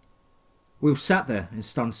 We all sat there in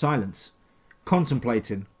stunned silence,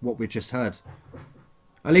 contemplating what we'd just heard.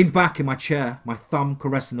 I leaned back in my chair, my thumb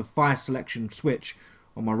caressing the fire selection switch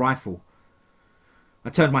on my rifle. I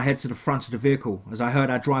turned my head to the front of the vehicle as I heard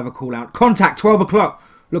our driver call out, "Contact, 12 o'clock!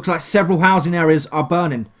 Looks like several housing areas are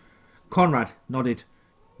burning." Conrad nodded,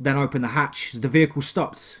 then opened the hatch as the vehicle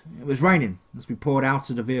stopped. It was raining as we poured out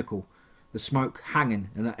of the vehicle, the smoke hanging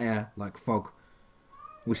in the air like fog.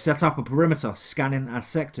 We set up a perimeter, scanning our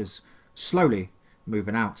sectors, slowly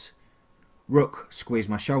moving out. Rook squeezed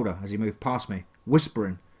my shoulder as he moved past me,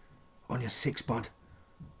 whispering, "On your six, bud."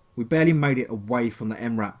 We barely made it away from the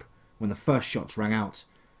MRAP when the first shots rang out.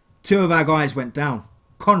 2 of our guys went down.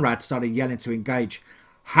 Conrad started yelling to engage.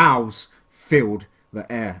 Howls filled the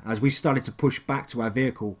air as we started to push back to our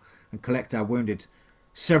vehicle and collect our wounded.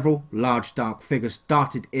 Several large dark figures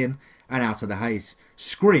darted in and out of the haze.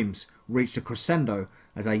 Screams reached a crescendo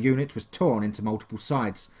as our unit was torn into multiple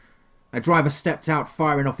sides. A driver stepped out,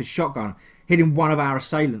 firing off his shotgun, hitting one of our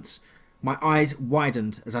assailants. My eyes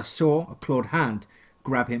widened as I saw a clawed hand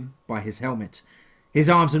grab him by his helmet. His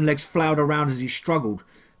arms and legs flowered around as he struggled,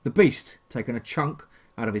 the beast taking a chunk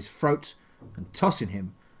out of his throat and tossing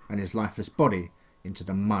him and his lifeless body into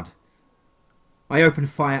the mud. I opened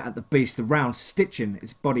fire at the beast, the round stitching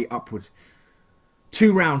its body upward.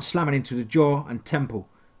 2 rounds slamming into the jaw and temple.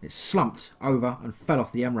 It slumped over and fell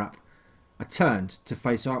off the MRAP. I turned to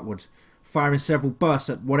face outward, firing several bursts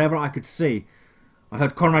at whatever I could see. I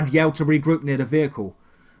heard Conrad yell to regroup near the vehicle.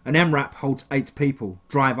 An MRAP holds 8 people,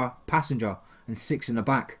 driver, passenger, and 6 in the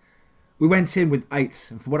back. We went in with 8,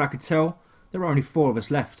 and from what I could tell, there were only 4 of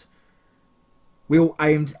us left. We all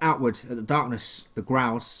aimed outward at the darkness, the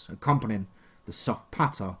growls accompanying the soft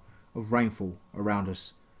patter of rainfall around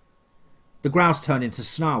us. The growls turned into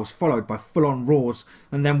snarls, followed by full-on roars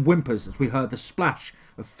and then whimpers as we heard the splash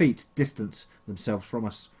of feet distance themselves from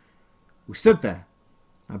us. We stood there,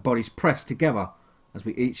 our bodies pressed together as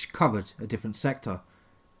we each covered a different sector.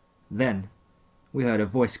 Then we heard a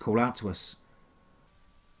voice call out to us.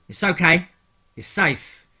 "It's okay. It's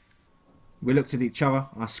safe." We looked at each other.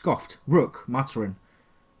 I scoffed, Rook muttering,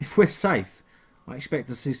 "If we're safe, I expect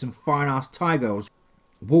to see some fine-ass Thai girls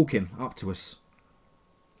walking up to us."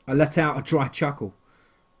 I let out a dry chuckle.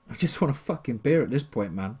 I just want a fucking beer at this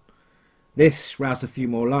point, man. This roused a few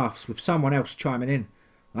more laughs, with someone else chiming in.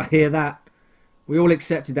 I hear that. We all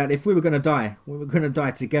accepted that if we were going to die, we were going to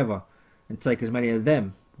die together and take as many of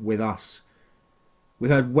them with us. We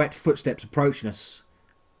heard wet footsteps approaching us.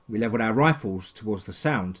 We levelled our rifles towards the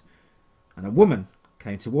sound, and a woman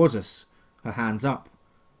came towards us, her hands up.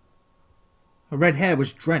 Her red hair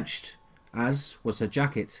was drenched, as was her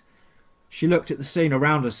jacket. She looked at the scene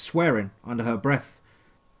around us, swearing under her breath.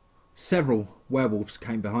 Several werewolves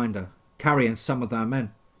came behind her, carrying some of their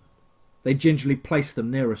men. They gingerly placed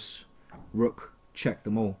them near us. Rook checked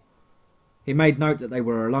them all. He made note that they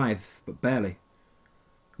were alive, but barely.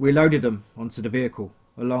 We loaded them onto the vehicle,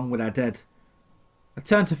 along with our dead. I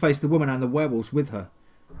turned to face the woman and the werewolves with her.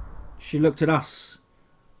 She looked at us,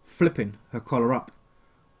 flipping her collar up.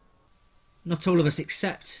 Not all of us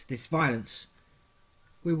accept this violence.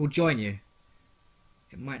 We will join you.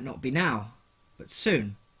 It might not be now, but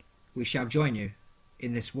soon we shall join you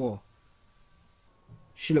in this war.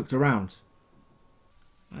 She looked around.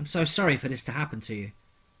 I'm so sorry for this to happen to you.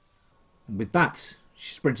 And with that,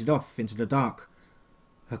 she sprinted off into the dark,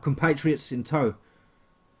 her compatriots in tow.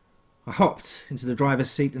 I hopped into the driver's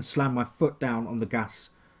seat and slammed my foot down on the gas.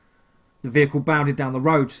 The vehicle bounded down the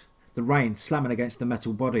road, the rain slamming against the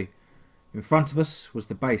metal body. In front of us was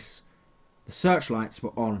the base. The searchlights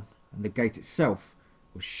were on, and the gate itself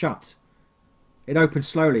was shut. It opened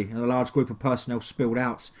slowly, and a large group of personnel spilled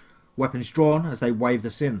out, weapons drawn as they waved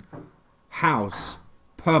us in. Howls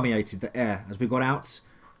permeated the air as we got out,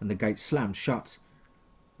 and the gate slammed shut.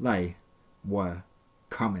 They were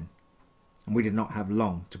coming, and we did not have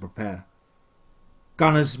long to prepare.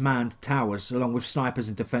 Gunners manned towers, along with snipers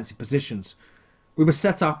in defensive positions. We were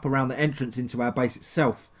set up around the entrance into our base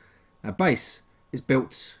itself. Our base is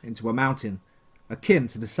built into a mountain, akin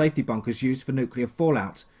to the safety bunkers used for nuclear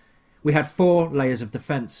fallout. We had 4 layers of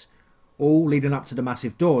defence, all leading up to the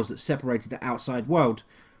massive doors that separated the outside world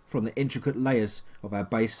from the intricate layers of our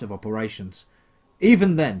base of operations.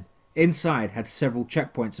 Even then, inside had several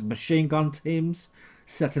checkpoints of machine gun teams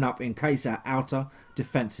setting up in case our outer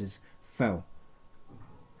defences fell.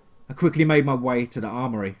 I quickly made my way to the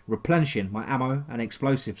armoury, replenishing my ammo and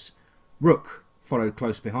explosives. Rook followed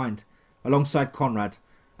close behind, alongside Conrad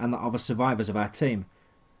and the other survivors of our team.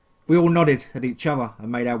 We all nodded at each other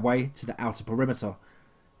and made our way to the outer perimeter.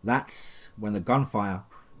 That's when the gunfire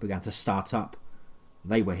began to start up.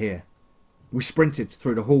 They were here. We sprinted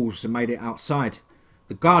through the halls and made it outside.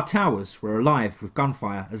 The guard towers were alive with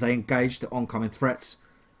gunfire as they engaged the oncoming threats.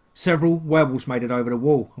 Several werewolves made it over the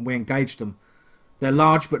wall and we engaged them. Their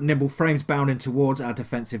large but nimble frames bounding towards our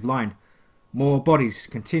defensive line. More bodies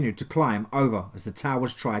continued to climb over as the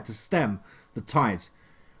towers tried to stem the tide.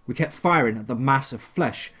 We kept firing at the mass of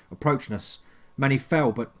flesh approaching us. Many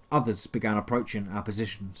fell, but others began approaching our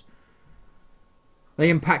positions. They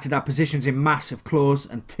impacted our positions in massive claws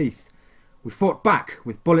and teeth. We fought back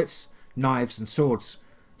with bullets, knives and swords.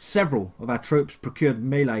 Several of our troops procured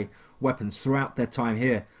melee weapons throughout their time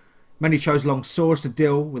here. Many chose long swords to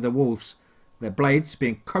deal with the wolves, their blades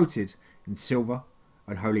being coated in silver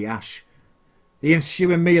and holy ash. The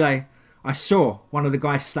ensuing melee, I saw one of the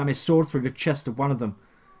guys slam his sword through the chest of one of them.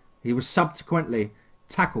 He was subsequently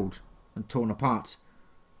tackled and torn apart.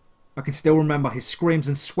 I can still remember his screams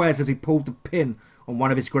and swears as he pulled the pin on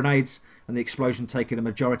one of his grenades and the explosion taking a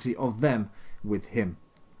majority of them with him.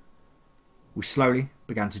 We slowly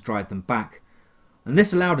began to drive them back, and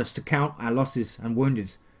this allowed us to count our losses and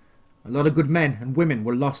wounded. A lot of good men and women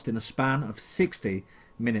were lost in a span of 60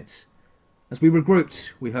 minutes. As we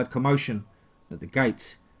regrouped, we heard commotion at the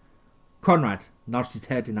gate. Conrad nudged his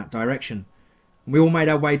head in that direction, and we all made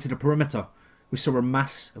our way to the perimeter. We saw a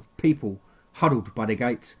mass of people huddled by the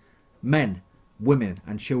gate. Men, women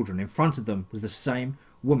and children. In front of them was the same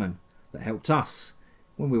woman that helped us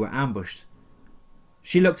when we were ambushed.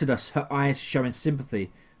 She looked at us, her eyes showing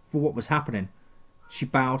sympathy for what was happening. She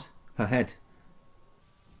bowed her head.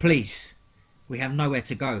 Please, we have nowhere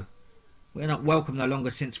to go. We are not welcome no longer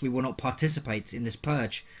since we will not participate in this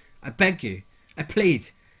purge. I beg you, I plead,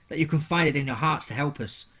 that you confide it in your hearts to help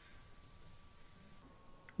us.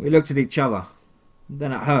 We looked at each other,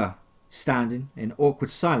 then at her, standing in awkward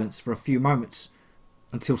silence for a few moments,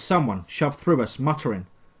 until someone shoved through us, muttering,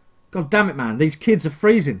 "God damn it, man, these kids are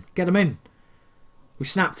freezing. Get them in." We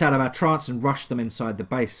snapped out of our trance and rushed them inside the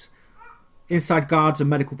base. Inside, guards and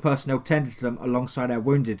medical personnel tended to them alongside our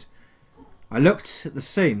wounded. I looked at the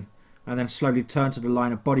scene and then slowly turned to the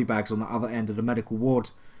line of body bags on the other end of the medical ward.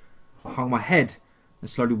 I hung my head and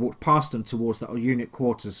slowly walked past them towards the unit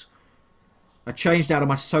quarters. I changed out of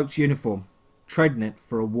my soaked uniform, trading it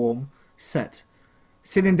for a warm set,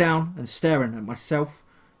 sitting down and staring at myself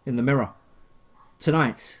in the mirror.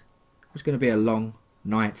 Tonight was going to be a long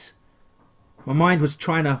night. My mind was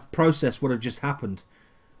trying to process what had just happened,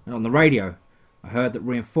 and on the radio I heard that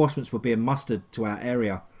reinforcements were being mustered to our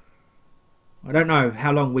area. I don't know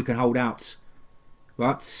how long we can hold out,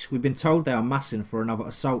 but we've been told they are massing for another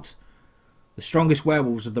assault. The strongest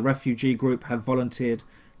werewolves of the refugee group have volunteered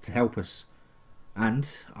to help us,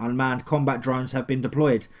 and unmanned combat drones have been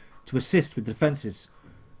deployed to assist with defences.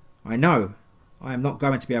 I know I am not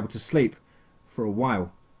going to be able to sleep for a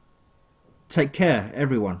while. Take care,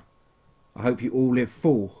 everyone. I hope you all live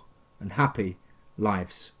full and happy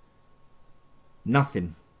lives.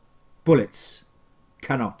 Nothing bullets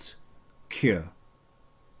cannot cure.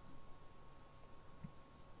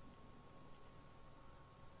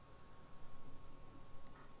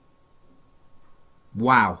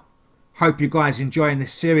 Wow. Hope you guys enjoying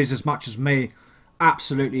this series as much as me.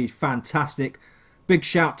 Absolutely fantastic. Big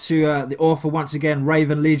shout to the author once again,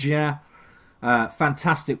 RavenLegionnaire.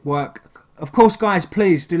 Fantastic work. Of course, guys,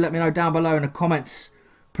 please do let me know down below in the comments.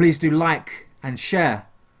 Please do like and share.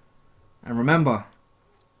 And remember,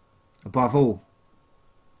 above all,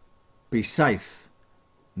 be safe,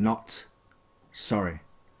 not sorry.